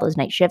picking up all those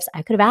night shifts,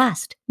 I could have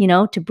asked,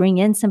 to bring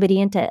in somebody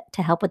in to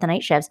help with the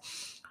night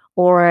shifts.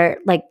 Or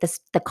like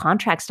the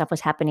contract stuff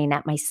was happening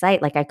at my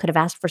site. Like I could have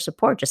asked for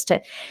support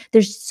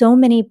there's so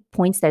many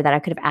points there that I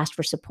could have asked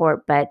for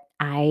support, but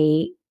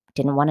I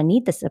didn't want to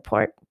need the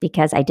support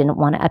because I didn't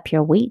want to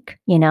appear weak.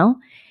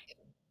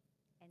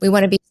 We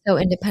want to be so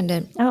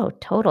independent. Oh,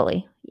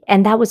 totally.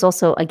 And that was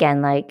also,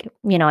 again, like,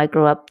 I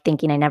grew up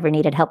thinking I never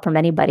needed help from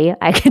anybody.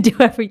 I could do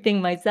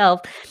everything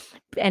myself.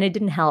 And it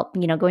didn't help,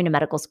 going to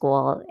medical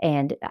school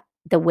and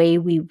the way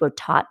we were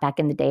taught back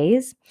in the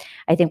days.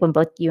 I think when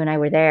both you and I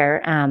were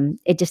there,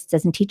 it just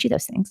doesn't teach you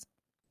those things.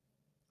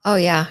 Oh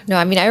yeah. No,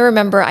 I mean, I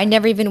remember I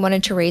never even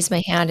wanted to raise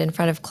my hand in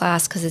front of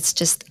class because it's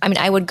just, I mean,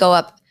 I would go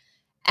up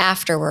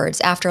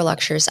Afterwards, after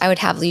lectures, I would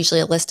have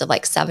usually a list of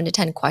like 7 to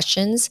 10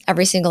 questions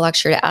every single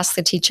lecture to ask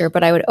the teacher,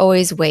 but I would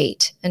always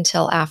wait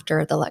until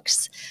after the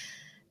lectures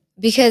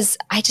because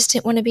I just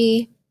didn't want to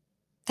be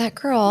that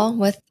girl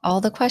with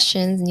all the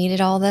questions, needed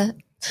all the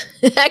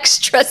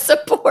extra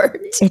support.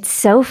 It's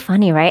so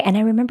funny, right? And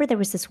I remember there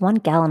was this one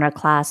gal in our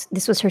class.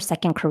 This was her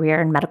second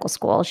career in medical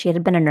school. She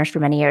had been a nurse for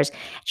many years.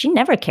 She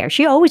never cared.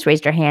 She always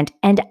raised her hand.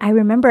 And I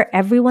remember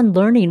everyone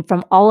learning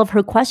from all of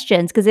her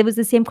questions because it was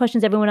the same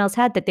questions everyone else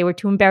had that they were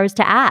too embarrassed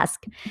to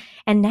ask.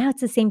 And now it's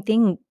the same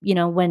thing,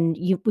 when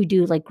we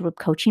do like group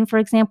coaching, for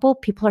example,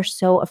 people are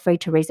so afraid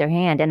to raise their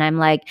hand. And I'm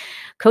like,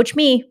 coach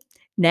me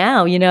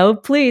now,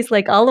 please,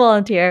 like I'll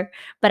volunteer.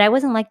 But I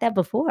wasn't like that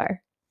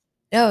before.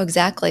 No,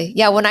 exactly.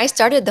 Yeah, when I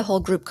started the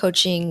whole group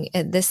coaching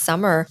this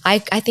summer, I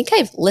think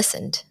I've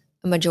listened.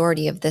 A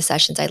majority of the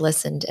sessions I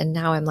listened, and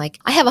now I'm like,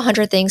 I have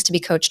 100 things to be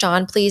coached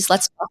on. Please,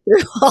 let's talk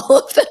through all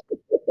of them.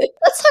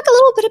 Let's talk a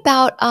little bit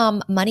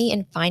about money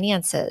and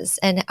finances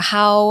and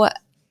how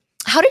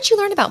did you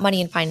learn about money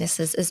and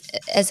finances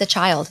as a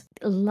child?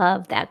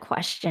 Love that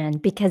question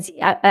because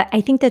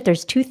I think that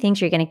there's two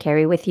things you're going to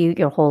carry with you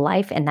your whole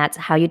life, and that's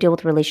how you deal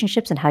with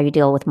relationships and how you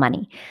deal with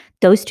money.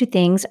 Those two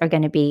things are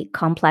going to be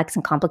complex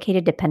and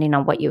complicated depending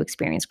on what you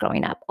experience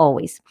growing up,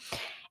 always.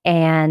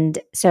 And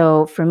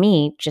so for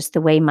me, just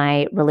the way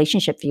my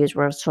relationship views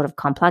were sort of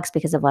complex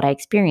because of what I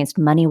experienced,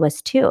 money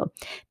was too.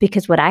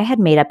 Because what I had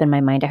made up in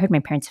my mind, I heard my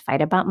parents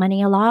fight about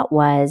money a lot,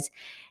 was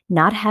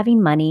not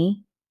having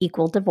money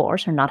equaled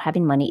divorce or not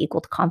having money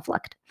equaled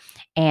conflict.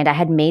 And I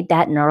had made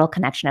that neural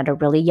connection at a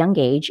really young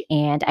age,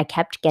 and I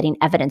kept getting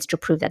evidence to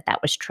prove that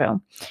that was true.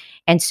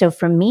 And so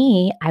for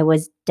me, I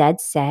was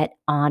dead set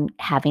on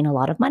having a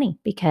lot of money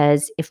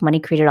because if money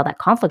created all that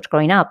conflict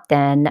growing up,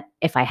 then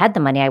if I had the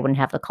money, I wouldn't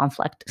have the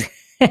conflict.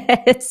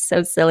 It's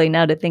so silly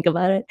now to think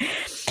about it.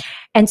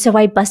 And so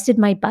I busted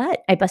my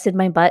butt. I busted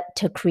my butt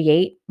to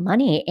create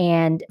money.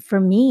 And for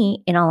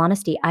me, in all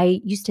honesty,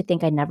 I used to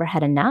think I never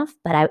had enough,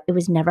 but it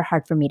was never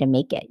hard for me to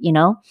make it.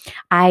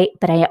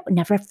 But I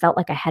never felt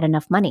like I had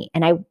enough money.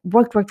 And I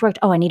worked, worked, worked.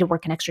 Oh, I need to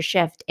work an extra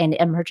shift in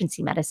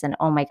emergency medicine.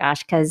 Oh my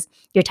gosh, because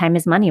your time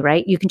is money,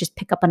 right? You can just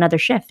pick up another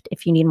shift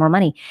if you need more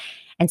money.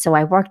 And so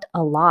I worked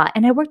a lot.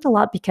 And I worked a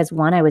lot because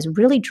one, I was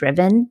really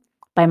driven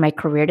by my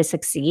career to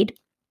succeed.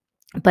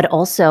 But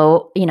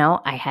also,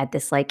 I had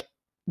this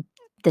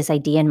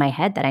idea in my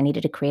head that I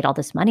needed to create all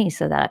this money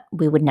so that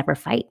we would never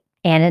fight.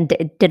 And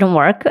it didn't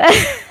work.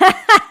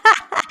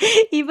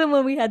 Even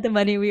when we had the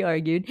money, we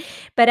argued.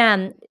 But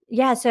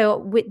yeah,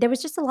 so there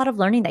was just a lot of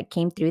learning that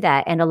came through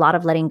that, and a lot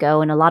of letting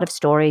go, and a lot of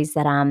stories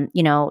that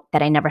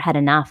that I never had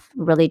enough.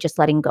 Really, just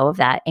letting go of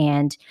that.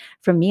 And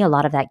for me, a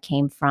lot of that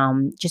came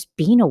from just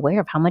being aware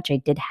of how much I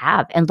did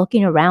have, and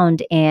looking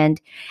around.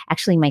 And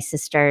actually, my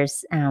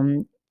sisters,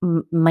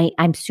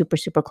 I'm super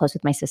super close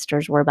with my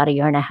sisters. We're about a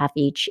year and a half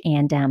each,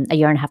 and a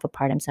year and a half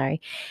apart. I'm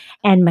sorry.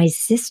 And my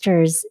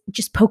sisters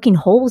just poking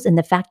holes in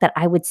the fact that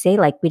I would say,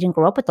 like, we didn't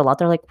grow up with a lot.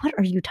 They're like, "What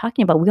are you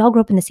talking about? We all grew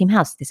up in the same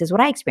house. This is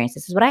what I experienced.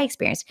 This is what I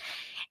experienced."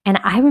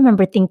 And I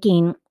remember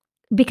thinking,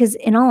 because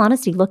in all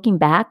honesty, looking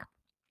back,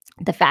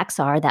 the facts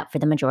are that for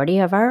the majority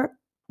of our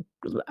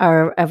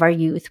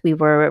youth, we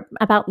were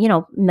about,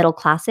 middle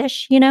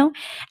classish,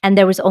 and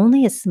there was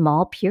only a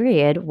small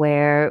period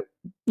where,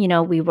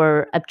 we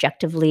were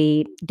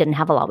objectively didn't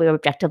have a lot. We were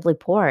objectively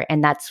poor.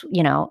 And that's,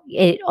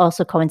 it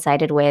also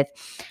coincided with,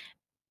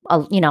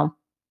 a, you know,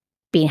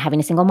 being having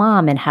a single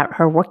mom and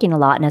her working a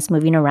lot and us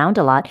moving around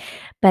a lot.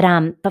 But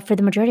for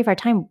the majority of our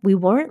time, we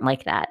weren't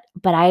like that.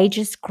 But I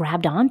just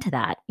grabbed onto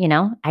that,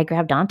 I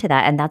grabbed onto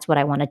that, and that's what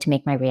I wanted to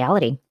make my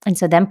reality. And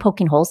so them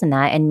poking holes in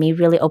that and me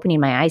really opening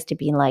my eyes to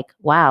being like,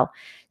 wow,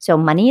 so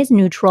money is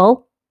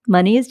neutral.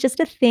 Money is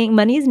just a thing.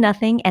 Money is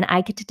nothing. And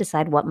I get to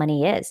decide what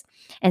money is.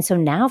 And so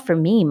now for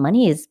me,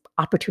 money is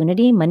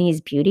opportunity. Money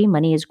is beauty.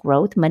 Money is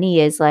growth. Money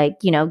is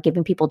like,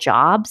 giving people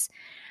jobs.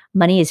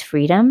 Money is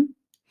freedom.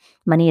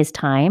 Money is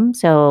time.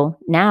 So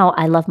now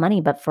I love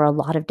money, but for a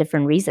lot of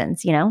different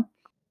reasons.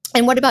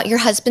 And what about your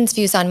husband's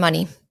views on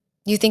money?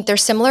 Do you think they're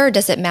similar?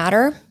 Does it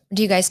matter?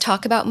 Do you guys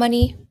talk about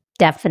money?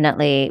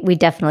 Definitely. We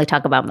definitely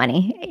talk about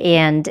money.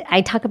 And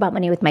I talk about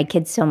money with my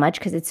kids so much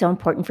because it's so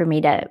important for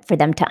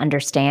them to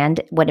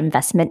understand what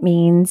investment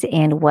means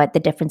and what the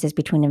difference is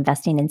between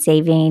investing and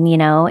saving,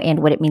 and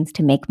what it means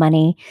to make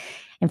money.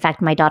 In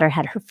fact, my daughter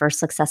had her first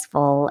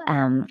successful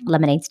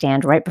lemonade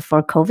stand right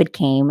before COVID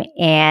came,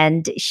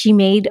 and she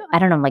made, I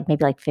don't know, like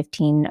maybe like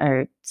 15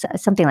 or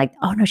something like,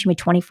 oh no, she made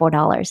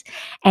 $24.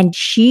 And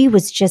she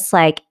was just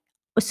like,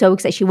 so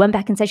excited. She went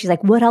back and said, she's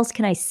like, what else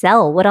can I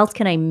sell? What else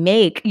can I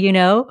make? I'm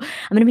going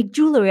to make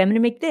jewelry. I'm going to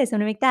make this. I'm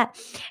going to make that.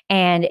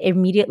 And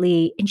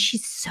immediately, and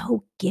she's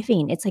so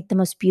giving. It's like the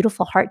most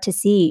beautiful heart to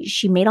see.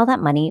 She made all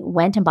that money,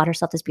 went and bought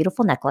herself this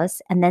beautiful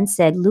necklace, and then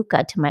said,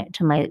 Luca,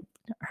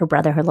 her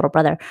brother, her little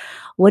brother,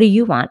 what do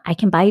you want? I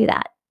can buy you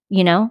that.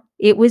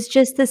 It was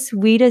just the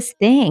sweetest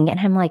thing.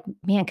 And I'm like,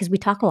 man, because we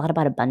talk a lot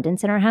about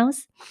abundance in our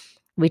house.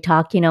 We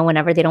talk,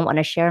 whenever they don't want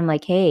to share, I'm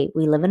like, hey,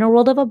 we live in a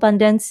world of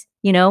abundance.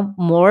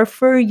 More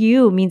for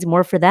you means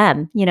more for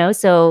them.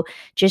 So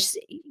just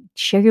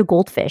share your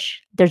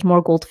goldfish. There's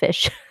more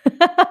goldfish.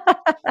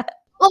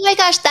 Oh my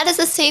gosh, that is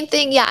the same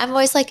thing. Yeah, I'm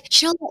always like,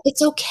 "Sheila,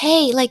 it's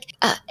okay. Like,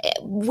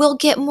 we'll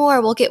get more.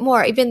 We'll get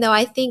more." Even though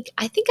I think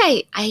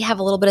I have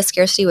a little bit of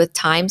scarcity with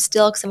time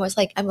still, because I'm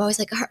always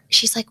like,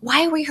 she's like,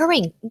 "Why are we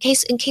hurrying?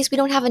 In case we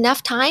don't have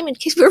enough time, in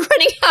case we're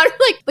running out." I'm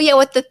like, but yeah,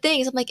 with the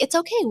things, I'm like, it's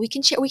okay. We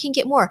can share. We can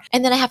get more.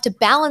 And then I have to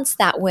balance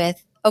that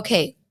with,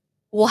 okay,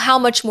 well, how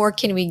much more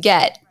can we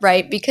get,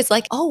 right? Because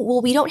like, oh,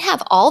 well, we don't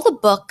have all the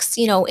books,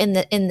 in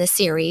the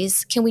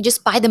series. Can we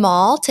just buy them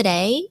all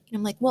today? And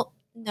I'm like, well,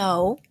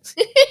 no.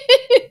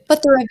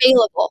 But they're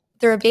available.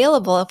 They're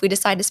available if we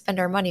decide to spend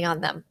our money on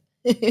them.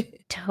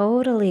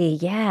 Totally.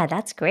 Yeah,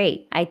 that's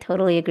great. I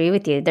totally agree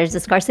with you. There's a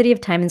scarcity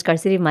of time and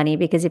scarcity of money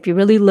because if you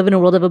really live in a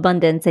world of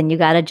abundance and you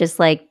got to just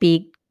like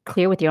be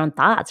clear with your own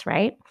thoughts,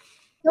 right?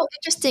 So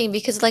interesting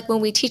because, like, when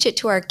we teach it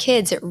to our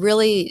kids, it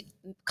really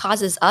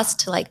causes us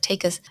to, like,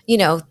 take us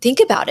think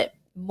about it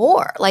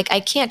more. Like, I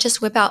can't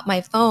just whip out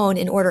my phone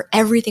and order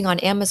everything on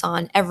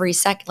Amazon every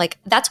second. Like,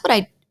 that's what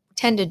I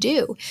tend to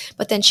do.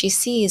 But then she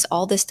sees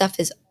all this stuff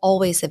is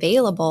always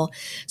available.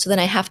 So then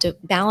I have to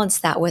balance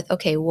that with,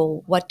 okay,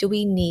 well, what do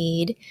we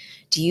need?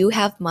 Do you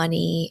have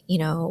money?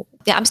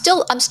 Yeah, I'm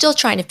still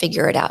trying to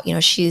figure it out.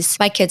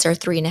 My kids are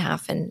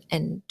 3.5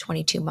 and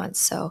 22 months.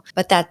 So,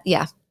 but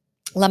yeah,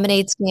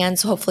 lemonade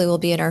stands hopefully will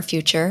be in our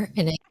future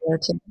in a year or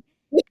two.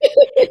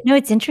 No,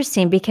 it's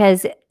interesting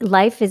because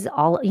life is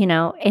all,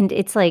 and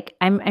it's like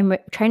I'm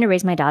trying to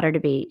raise my daughter to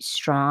be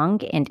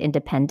strong and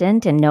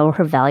independent and know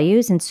her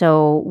values. And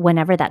so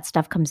whenever that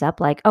stuff comes up,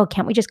 like, oh,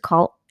 can't we just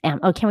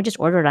can't we just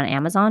order it on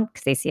Amazon?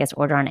 Because they see us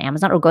order on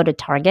Amazon or go to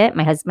Target.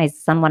 My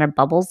son wanted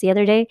bubbles the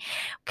other day.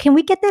 Can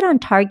we get that on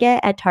Target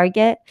at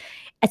Target?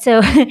 And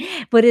so,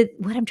 what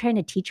I'm trying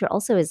to teach her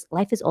also is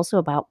life is also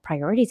about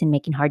priorities and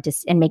making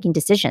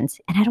decisions.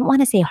 And I don't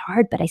want to say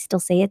hard, but I still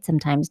say it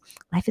sometimes.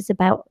 Life is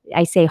about,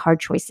 I say, hard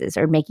choices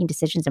or making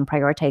decisions and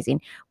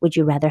prioritizing. Would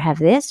you rather have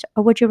this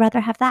or would you rather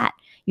have that?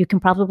 You can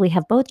probably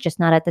have both, just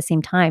not at the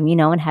same time,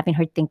 and having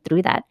her think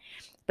through that.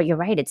 But you're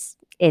right.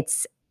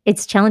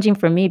 It's challenging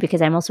for me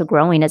because I'm also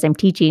growing as I'm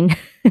teaching.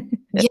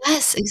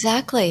 Yes,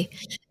 exactly.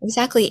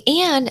 Exactly.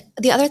 And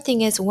the other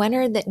thing is, when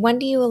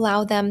do you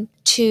allow them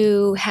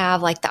to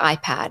have, like, the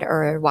iPad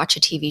or watch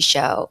a TV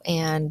show?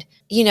 And,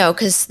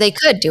 because they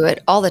could do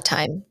it all the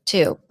time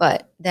too,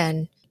 but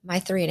then my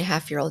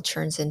 3.5-year-old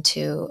turns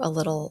into a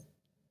little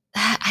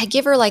I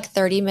give her like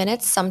 30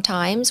 minutes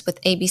sometimes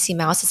with ABC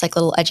Mouse. It's like a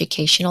little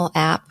educational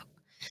app.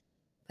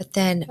 But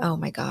then, oh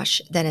my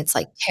gosh, then it's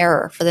like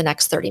terror for the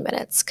next 30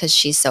 minutes because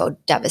she's so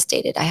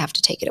devastated. I have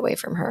to take it away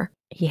from her.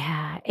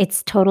 Yeah,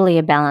 it's totally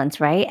a balance,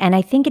 right? And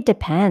I think it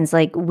depends.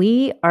 Like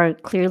we are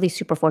clearly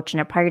super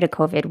fortunate. Prior to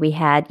COVID, we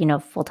had,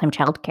 full-time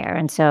childcare.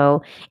 And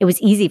so it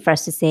was easy for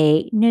us to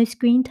say no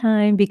screen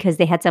time because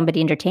they had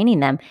somebody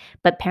entertaining them.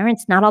 But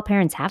parents, not all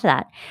parents have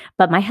that.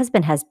 But my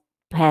husband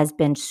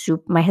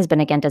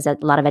again does a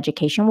lot of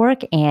education work.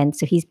 And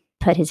so he's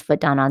put his foot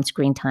down on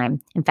screen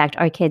time. In fact,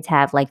 our kids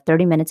have like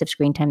 30 minutes of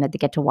screen time that they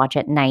get to watch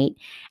at night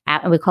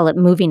and we call it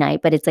movie night,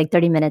 but it's like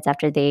 30 minutes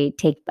after they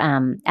take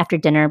after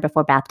dinner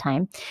before bath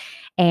time.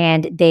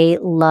 And they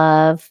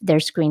love their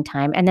screen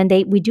time. And then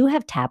we do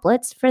have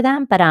tablets for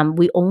them, but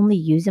we only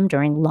use them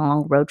during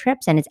long road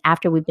trips. And it's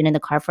after we've been in the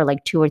car for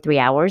like 2 or 3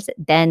 hours,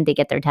 then they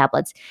get their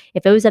tablets.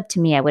 If it was up to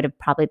me, I would have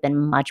probably been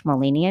much more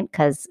lenient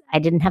because I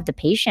didn't have the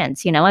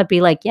patience. I'd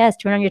be like, yes,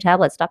 turn on your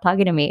tablet, stop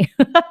talking to me.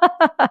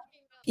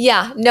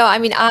 Yeah, no, I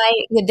mean,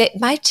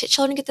 my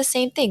children get the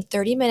same thing.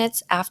 30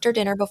 minutes after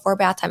dinner before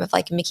bath time of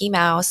like Mickey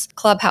Mouse,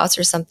 Clubhouse,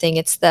 or something.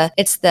 It's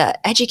the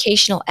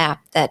educational app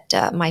that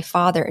my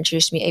father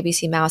introduced me,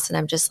 ABC Mouse, and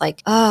I'm just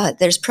like,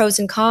 there's pros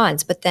and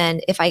cons. But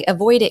then if I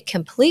avoid it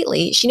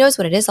completely, she knows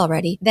what it is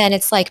already. Then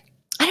it's like,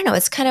 I don't know.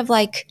 It's kind of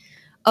like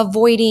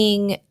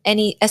avoiding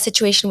a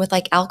situation with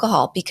like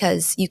alcohol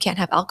because you can't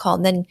have alcohol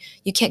and then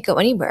you can't go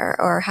anywhere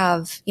or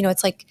have,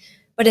 it's like,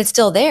 but it's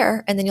still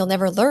there, and then you'll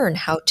never learn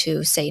how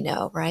to say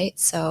no, right?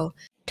 So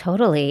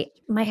Totally.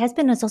 My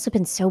husband has also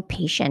been so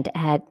patient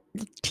at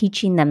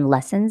teaching them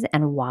lessons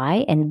and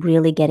why, and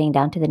really getting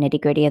down to the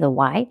nitty gritty of the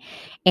why.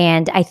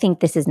 And I think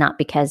this is not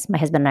because my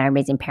husband and I are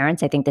amazing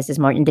parents. I think this is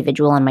more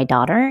individual on my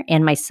daughter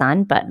and my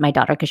son, but my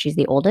daughter, because she's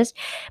the oldest,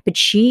 but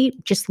she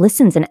just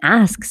listens and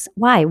asks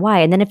why.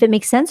 And then if it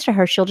makes sense to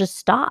her, she'll just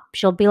stop.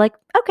 She'll be like,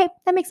 okay,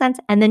 that makes sense.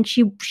 And then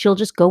she'll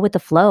just go with the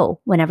flow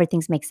when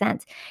everything makes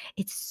sense.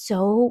 It's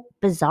so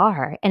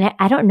bizarre. And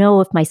I don't know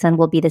if my son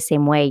will be the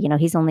same way.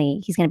 He's going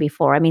to be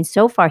 4. I mean,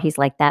 so far he's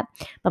like that,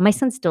 but my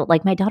son's still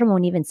like, my daughter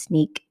won't even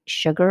sneak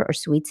sugar or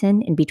sweets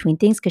in between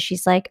things because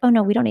she's like, oh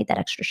no, we don't need that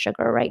extra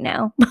sugar right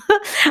now.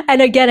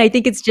 And again, I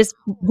think it's just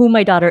who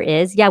my daughter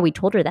is. Yeah, we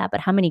told her that, but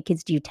how many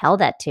kids do you tell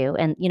that to?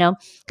 And,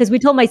 because we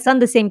told my son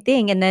the same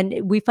thing. And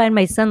then we find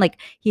my son, like,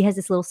 he has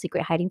this little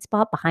secret hiding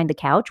spot behind the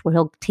couch where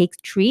he'll take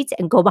treats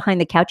and go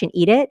behind the couch and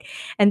eat it.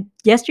 And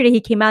yesterday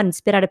he came out and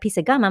spit out a piece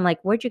of gum. I'm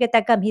like, where'd you get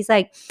that gum? He's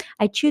like,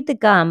 I chewed the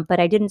gum, but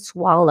I didn't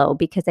swallow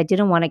because I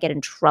didn't want to get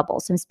in trouble.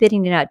 So I'm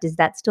spitting it out. Does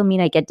that still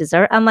mean I get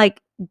dessert? I'm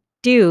like,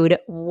 dude,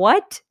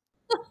 what?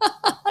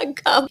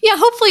 Gum. Yeah,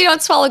 hopefully you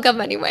don't swallow gum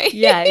anyway.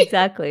 Yeah,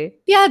 exactly.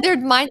 Yeah, their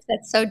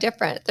mindset's so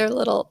different. Their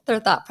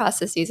thought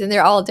processes, and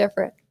they're all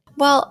different.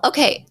 Well,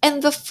 okay.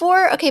 And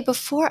before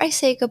I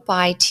say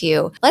goodbye to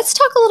you, let's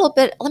talk a little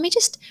bit. Let me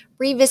just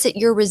revisit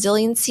your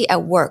resiliency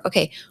at work.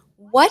 Okay.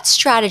 What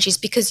strategies,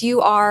 because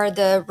you are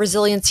the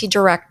resiliency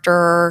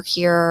director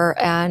here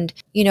and,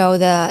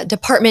 the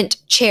department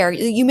chair,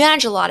 you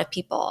manage a lot of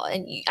people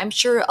and I'm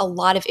sure a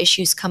lot of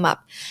issues come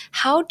up.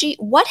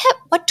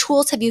 What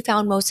tools have you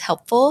found most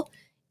helpful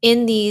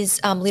in these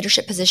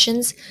leadership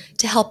positions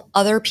to help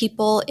other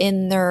people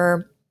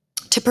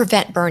to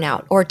prevent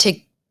burnout or to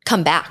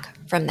come back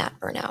from that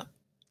burnout?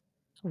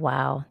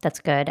 Wow,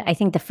 that's good. I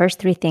think the first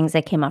three things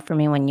that came up for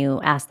me when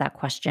you asked that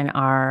question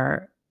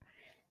are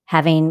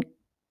having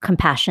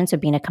compassion, so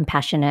being a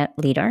compassionate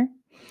leader,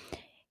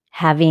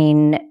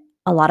 having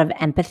a lot of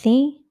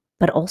empathy,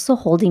 but also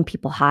holding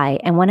people high.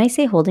 And when I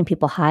say holding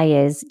people high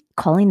is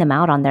calling them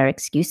out on their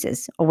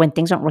excuses or when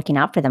things aren't working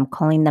out for them,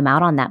 calling them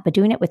out on that, but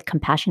doing it with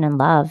compassion and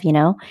love,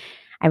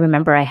 I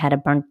remember I had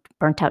a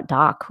burnt out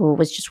doc who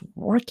was just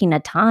working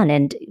a ton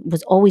and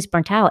was always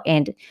burnt out.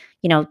 And,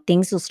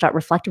 things will start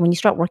reflecting when you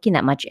start working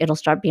that much, it'll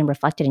start being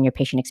reflected in your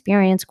patient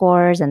experience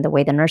scores and the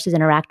way the nurses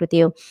interact with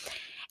you.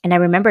 And I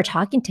remember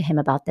talking to him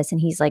about this, and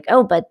he's like,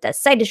 "Oh, but the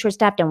site is short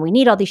staffed and we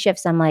need all these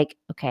shifts." I'm like,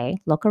 "Okay,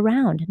 look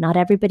around. Not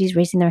everybody's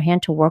raising their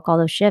hand to work all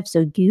those shifts.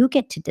 So you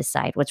get to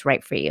decide what's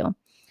right for you.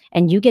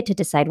 And you get to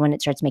decide when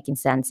it starts making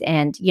sense.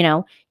 And,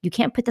 you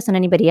can't put this on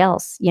anybody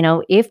else.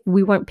 If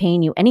we weren't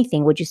paying you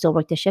anything, would you still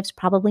work the shifts?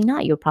 Probably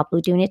not. You're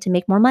probably doing it to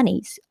make more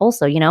money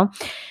also.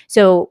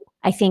 So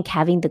I think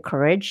having the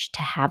courage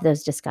to have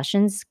those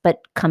discussions,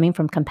 but coming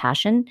from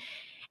compassion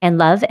and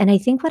love. And I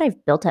think what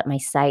I've built at my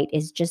site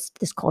is just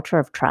this culture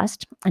of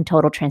trust and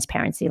total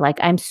transparency. Like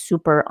I'm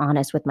super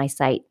honest with my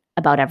site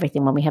about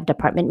everything when we have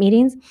department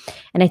meetings.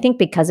 And I think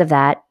because of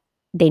that,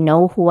 they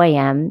know who I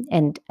am.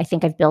 And I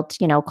think I've built,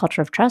 a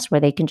culture of trust where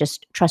they can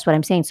just trust what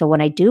I'm saying. So when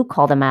I do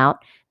call them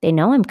out, they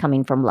know I'm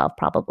coming from love,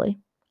 probably.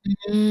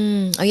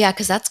 Oh yeah,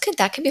 because that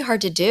can be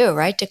hard to do,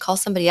 right? To call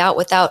somebody out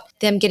without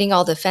them getting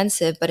all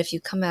defensive. But if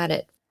you come at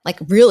it like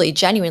really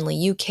genuinely,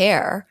 you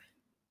care,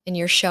 and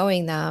you're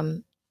showing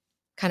them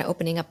kind of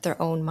opening up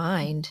their own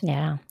mind.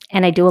 Yeah.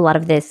 And I do a lot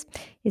of this.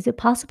 Is it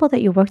possible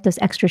that you work those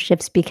extra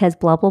shifts because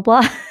blah, blah,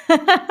 blah?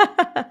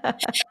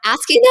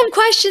 Asking them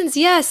questions.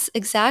 Yes,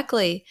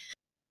 exactly.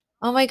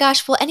 Oh my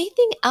gosh. Well,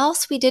 anything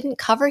else we didn't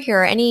cover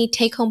here? Any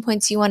take home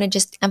points you want to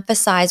just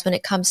emphasize when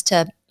it comes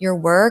to your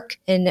work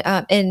in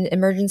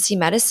emergency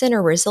medicine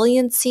or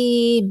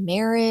resiliency,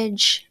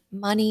 marriage,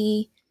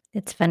 money?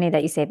 It's funny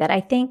that you say that.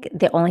 I think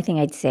the only thing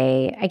I'd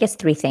say, I guess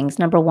three things.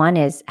 Number one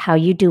is how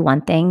you do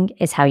one thing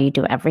is how you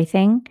do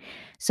everything.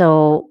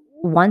 So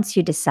once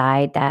you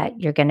decide that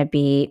you're going to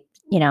be,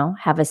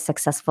 have a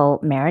successful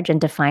marriage and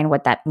define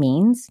what that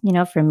means,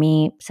 for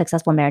me,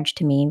 successful marriage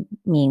to me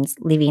means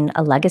leaving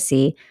a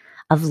legacy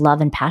of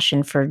love and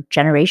passion for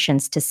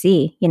generations to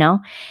see,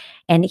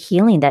 and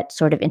healing that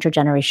sort of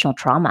intergenerational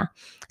trauma.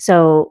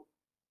 So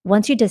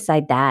once you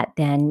decide that,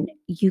 then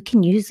you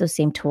can use those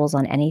same tools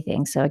on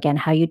anything. So again,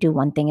 how you do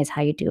one thing is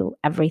how you do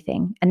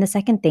everything. And the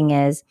second thing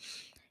is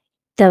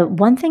the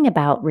one thing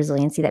about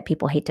resiliency that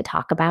people hate to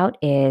talk about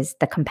is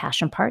the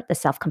compassion part, the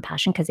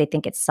self-compassion, because they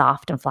think it's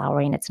soft and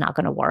flowery and it's not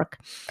going to work.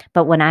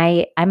 But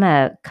I'm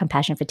a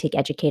compassion fatigue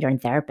educator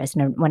and therapist,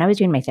 and when I was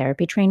doing my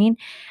therapy training,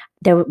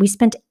 we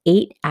spent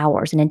 8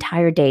 hours, an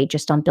entire day,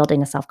 just on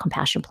building a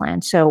self-compassion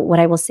plan. So what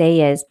I will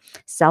say is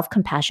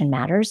self-compassion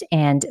matters.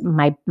 And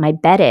my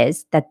bet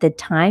is that the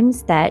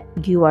times that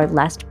you are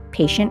less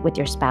patient with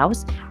your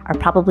spouse are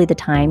probably the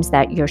times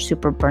that you're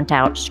super burnt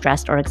out,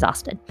 stressed, or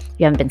exhausted.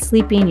 You haven't been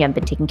sleeping, you haven't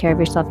been taking care of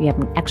yourself, you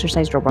haven't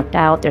exercised or worked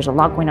out. There's a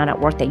lot going on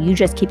at work that you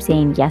just keep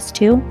saying yes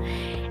to,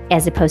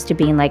 as opposed to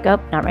being like,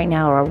 oh, not right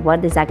now, or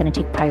what is that going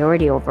to take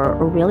priority over,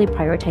 or really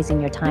prioritizing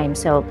your time.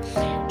 So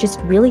just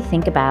really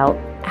think about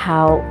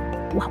how,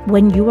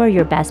 when you are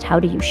your best,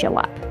 how do you show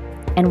up?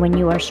 And when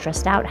you are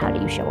stressed out, how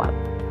do you show up?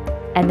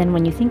 And then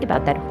when you think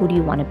about that, who do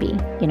you want to be,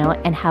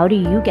 and how do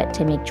you get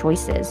to make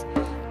choices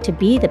to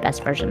be the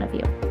best version of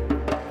you?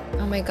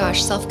 Oh my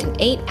gosh,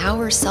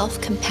 8-hour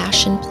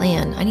self-compassion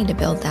plan. I need to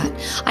build that.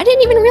 I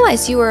didn't even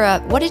realize you were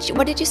what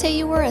did you say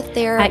you were a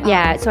therapist?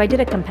 Yeah, so I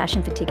did a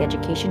compassion fatigue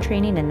education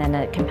training and then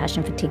a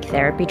compassion fatigue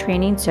therapy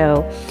training.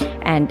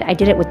 And I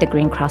did it with the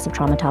Green Cross of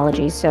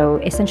Traumatology. So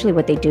essentially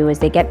what they do is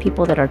they get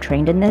people that are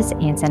trained in this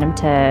and send them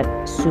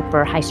to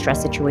super high stress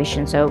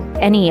situations. So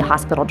any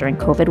hospital during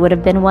COVID would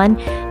have been one,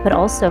 but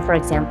also, for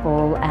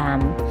example,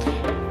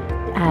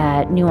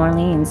 New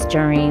Orleans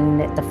during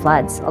the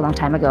floods a long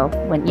time ago,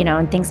 when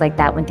and things like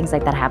that, when things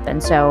like that happen.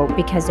 So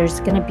because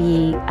there's going to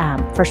be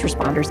first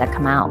responders that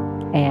come out,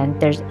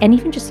 and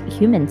even just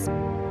humans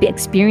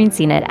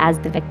experiencing it as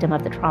the victim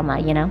of the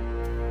trauma.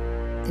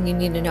 Then you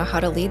need to know how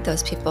to lead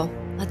those people.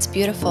 That's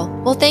beautiful.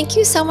 Well, thank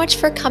you so much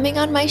for coming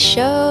on my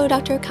show,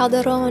 Dr.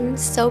 Calderon.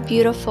 So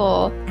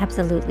beautiful.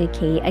 Absolutely,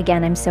 Kate.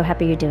 Again, I'm so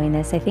happy you're doing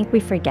this. I think we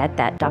forget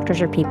that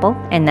doctors are people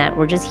and that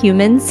we're just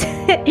humans.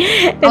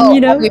 And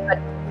Everybody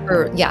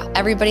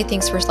everybody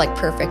thinks we're like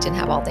perfect and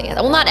have all the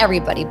answers. Well, not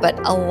everybody, but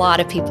a lot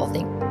of people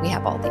think we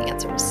have all the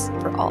answers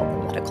for all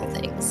the medical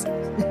things.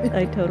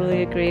 I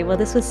totally agree. Well,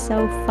 this was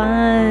so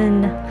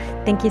fun.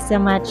 Thank you so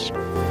much.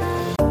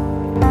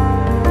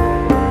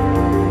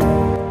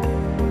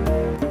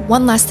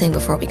 One last thing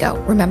before we go.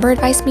 Remember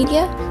Advice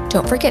Media?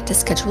 Don't forget to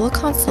schedule a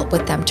consult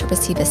with them to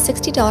receive a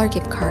 $60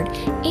 gift card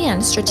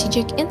and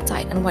strategic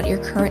insight on what your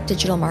current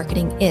digital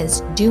marketing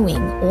is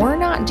doing or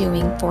not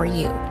doing for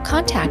you.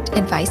 Contact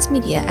Advice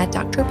Media at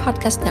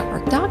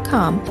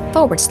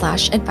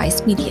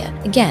drpodcastnetwork.com/Advice Media.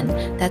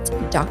 Again, that's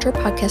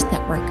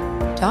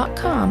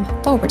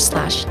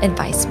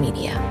drpodcastnetwork.com/Advice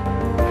Media.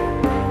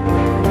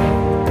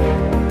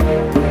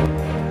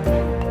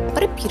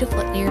 What a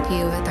beautiful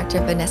interview with Dr.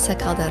 Vanessa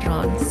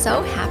Calderon.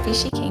 So happy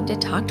she came to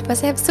talk to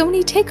us. I have so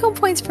many take-home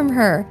points from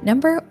her.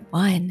 Number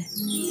 1.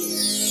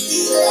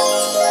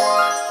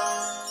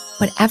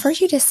 Whatever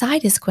you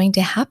decide is going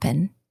to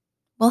happen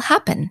will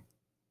happen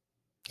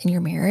in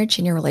your marriage,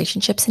 in your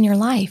relationships, in your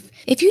life.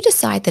 If you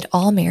decide that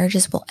all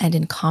marriages will end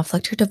in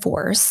conflict or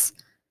divorce,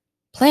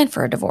 plan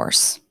for a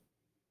divorce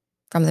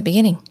from the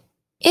beginning.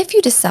 If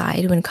you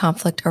decide when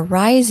conflict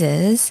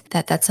arises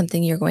that that's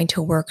something you're going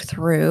to work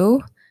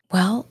through,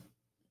 well,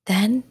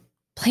 then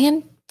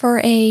plan for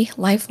a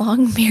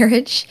lifelong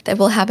marriage that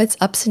will have its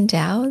ups and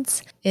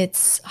downs,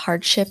 its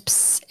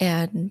hardships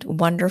and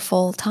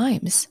wonderful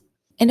times.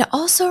 And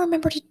also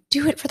remember to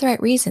do it for the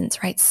right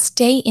reasons, right?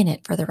 Stay in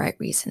it for the right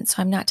reasons.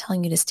 So I'm not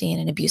telling you to stay in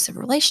an abusive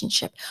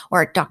relationship,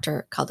 or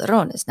Dr.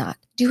 Calderon is not.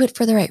 Do it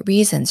for the right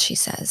reasons, she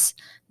says.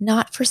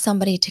 Not for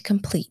somebody to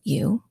complete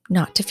you,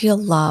 not to feel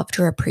loved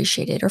or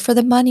appreciated, or for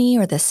the money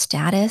or the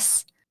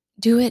status.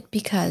 Do it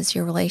because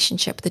your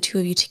relationship, the two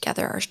of you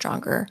together, are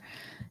stronger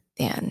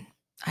than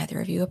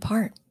either of you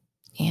apart.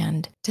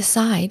 And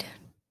decide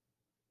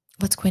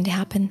what's going to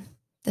happen.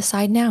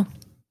 Decide now.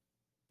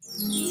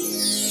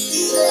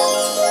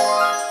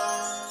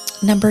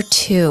 Number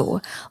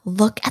 2,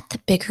 look at the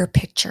bigger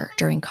picture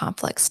during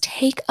conflicts.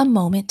 Take a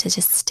moment to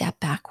just step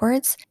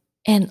backwards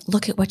and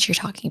look at what you're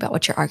talking about,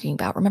 what you're arguing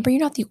about. Remember, you're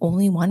not the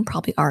only one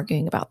probably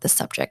arguing about this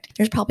subject.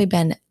 There's probably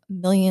been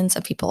millions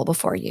of people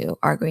before you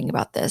arguing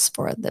about this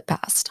for the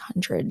past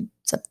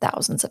hundreds of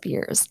thousands of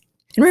years.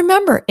 And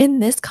remember, in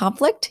this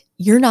conflict,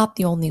 you're not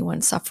the only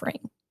one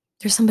suffering.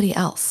 There's somebody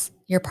else,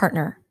 your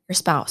partner, your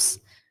spouse,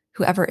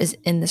 whoever is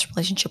in this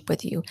relationship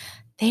with you.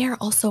 They are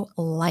also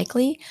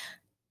likely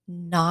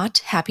not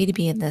happy to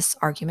be in this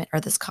argument or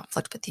this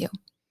conflict with you.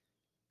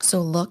 So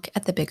look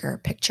at the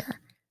bigger picture.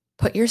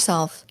 Put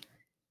yourself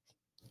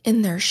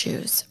in their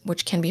shoes,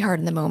 which can be hard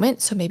in the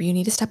moment. So maybe you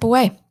need to step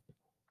away.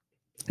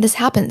 This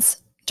happens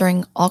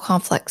during all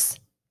conflicts.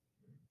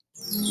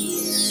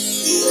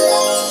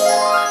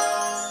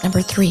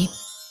 Number 3,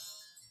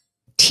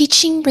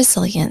 teaching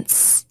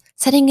resilience,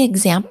 setting an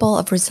example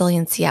of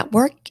resiliency at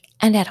work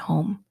and at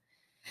home.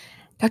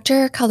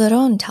 Dr.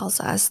 Calderon tells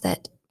us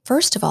that,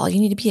 first of all,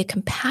 you need to be a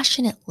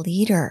compassionate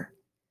leader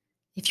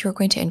if you're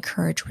going to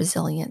encourage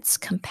resilience.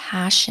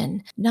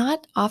 Compassion,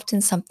 not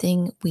often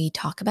something we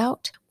talk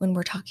about when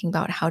we're talking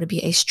about how to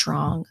be a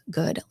strong,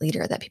 good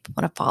leader that people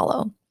want to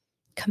follow.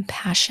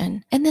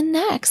 Compassion. And then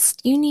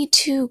next, you need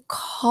to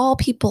call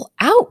people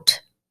out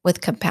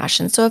with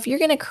compassion. So if you're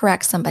going to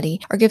correct somebody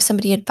or give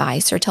somebody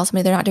advice or tell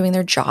somebody they're not doing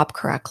their job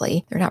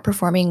correctly, they're not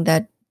performing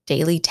the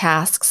daily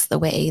tasks the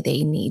way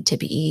they need to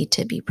be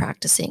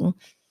practicing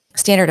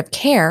standard of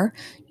care,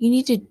 you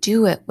need to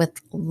do it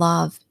with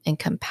love and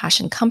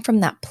compassion. Come from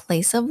that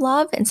place of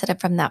love instead of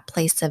from that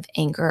place of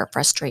anger or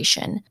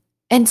frustration,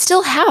 and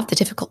still have the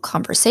difficult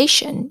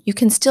conversation. You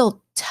can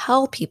still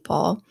tell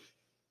people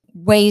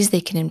ways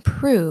they can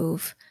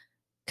improve,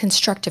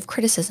 constructive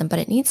criticism, but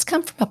it needs to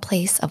come from a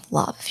place of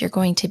love if you're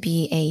going to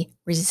be a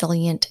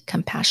resilient,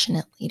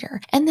 compassionate leader.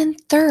 And then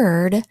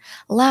third,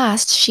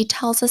 last, she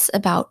tells us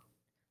about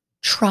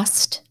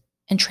trust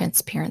and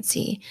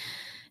transparency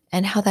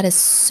and how that is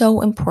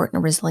so important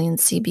in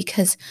resiliency,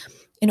 because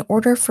in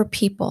order for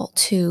people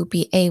to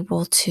be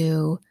able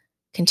to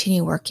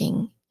continue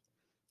working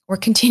or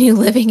continue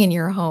living in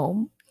your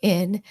home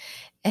in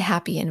a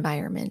happy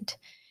environment,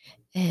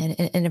 and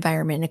an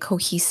environment, in a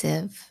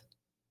cohesive,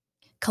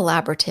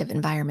 collaborative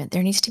environment,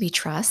 there needs to be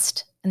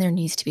trust and there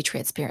needs to be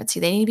transparency.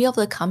 They need to be able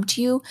to come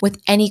to you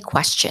with any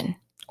question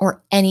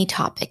or any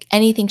topic.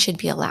 Anything should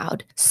be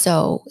allowed.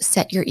 So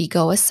set your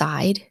ego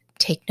aside,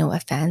 take no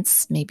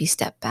offense, maybe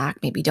step back,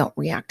 maybe don't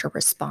react or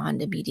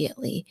respond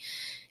immediately,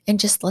 and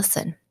just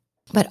listen,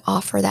 but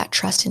offer that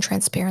trust and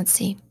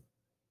transparency.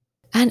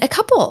 And a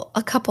couple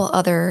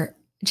other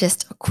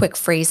just quick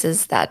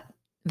phrases that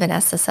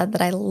Vanessa said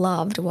that I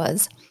loved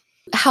was,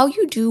 how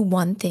you do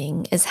one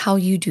thing is how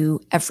you do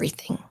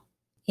everything.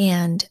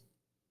 And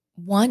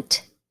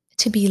want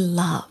to be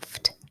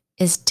loved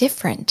is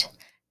different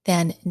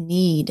than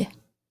need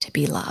to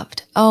be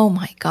loved. Oh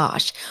my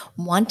gosh.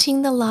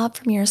 Wanting the love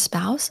from your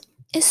spouse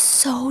is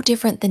so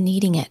different than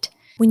needing it.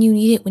 When you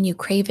need it, when you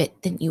crave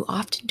it, then you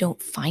often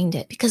don't find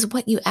it, because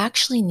what you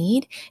actually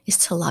need is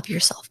to love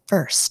yourself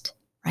first,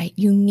 right?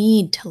 You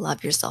need to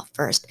love yourself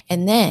first,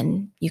 and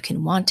then you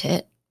can want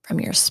it from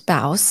your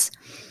spouse,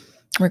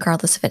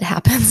 regardless if it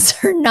happens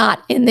or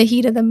not in the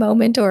heat of the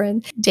moment or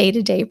in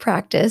day-to-day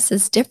practice,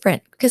 is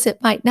different because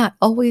it might not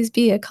always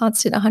be a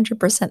constant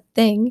 100%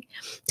 thing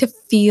to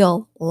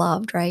feel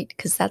loved, right?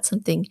 Because that's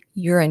something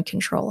you're in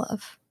control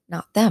of,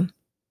 not them.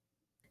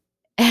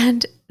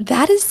 And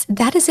that is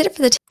it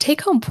for the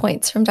take-home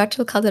points from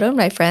Dr. Calderon,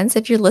 my friends.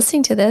 If you're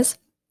listening to this,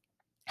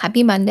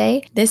 happy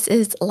Monday. This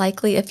is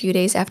likely a few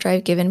days after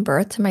I've given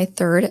birth to my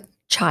third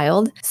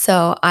child.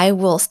 So I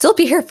will still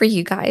be here for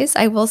you guys.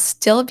 I will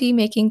still be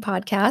making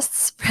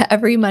podcasts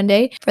every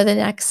Monday for the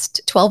next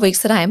 12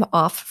 weeks that I'm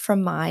off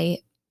from my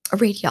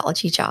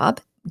radiology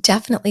job.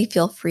 Definitely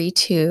feel free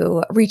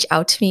to reach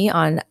out to me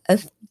on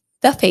the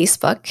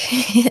Facebook,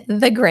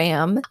 the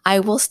gram. I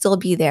will still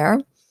be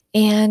there.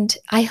 And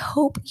I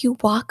hope you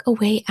walk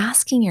away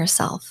asking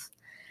yourself,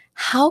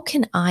 how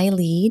can I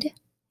lead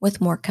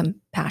with more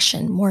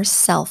compassion, more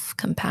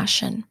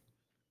self-compassion?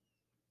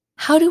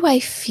 How do I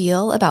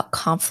feel about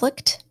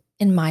conflict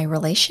in my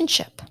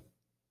relationship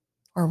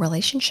or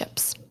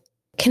relationships?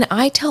 Can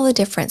I tell the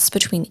difference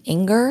between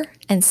anger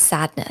and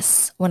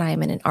sadness when I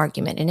am in an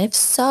argument? And if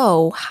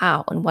so,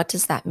 how and what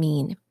does that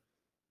mean?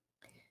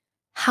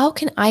 How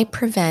can I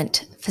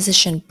prevent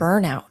physician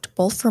burnout,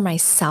 both for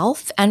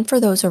myself and for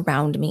those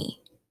around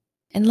me?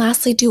 And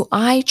lastly, do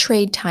I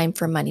trade time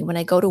for money? When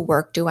I go to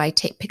work, do I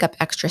pick up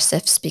extra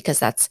shifts because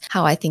that's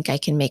how I think I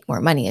can make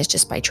more money, is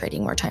just by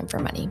trading more time for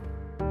money?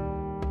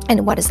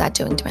 And what is that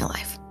doing to my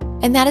life?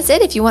 And that is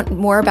it. If you want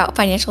more about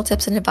financial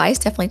tips and advice,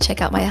 definitely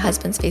check out my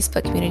husband's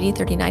Facebook community,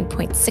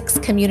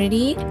 39.6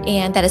 community.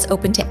 And that is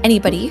open to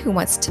anybody who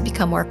wants to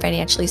become more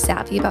financially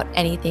savvy about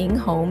anything: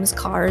 homes,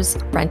 cars,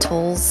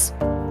 rentals,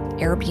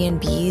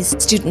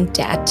 Airbnbs, student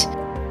debt,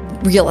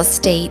 real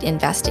estate,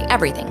 investing,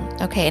 everything.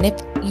 Okay. And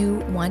if you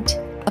want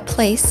a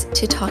place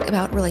to talk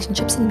about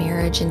relationships and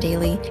marriage and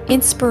daily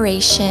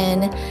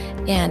inspiration,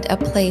 and a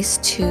place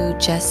to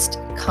just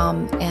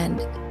come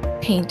and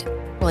paint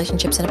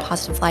relationships in a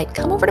positive light,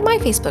 come over to my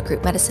Facebook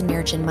group, Medicine,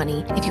 Marriage, and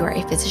Money. If you are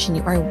a physician,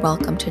 you are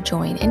welcome to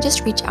join, and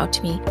just reach out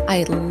to me.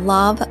 I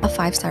love a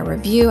 5-star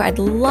review. I'd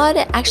love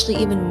it actually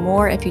even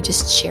more if you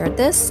just shared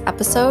this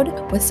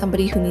episode with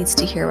somebody who needs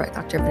to hear what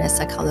Dr.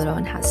 Vanessa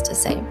Calderon has to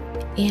say.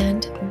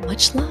 And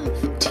much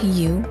love to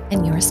you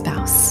and your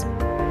spouse.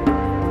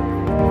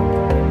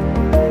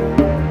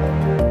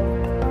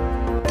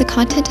 The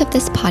content of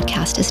this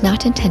podcast is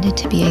not intended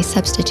to be a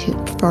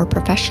substitute for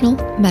professional,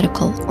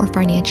 medical, or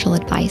financial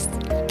advice.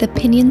 The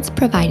opinions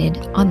provided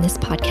on this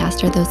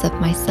podcast are those of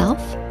myself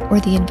or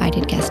the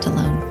invited guest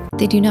alone.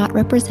 They do not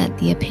represent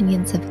the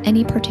opinions of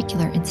any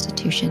particular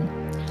institution.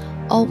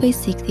 Always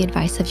seek the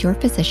advice of your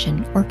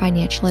physician or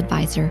financial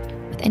advisor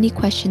with any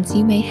questions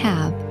you may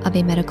have of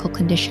a medical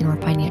condition or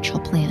financial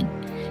plan.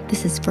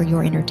 This is for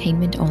your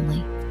entertainment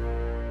only.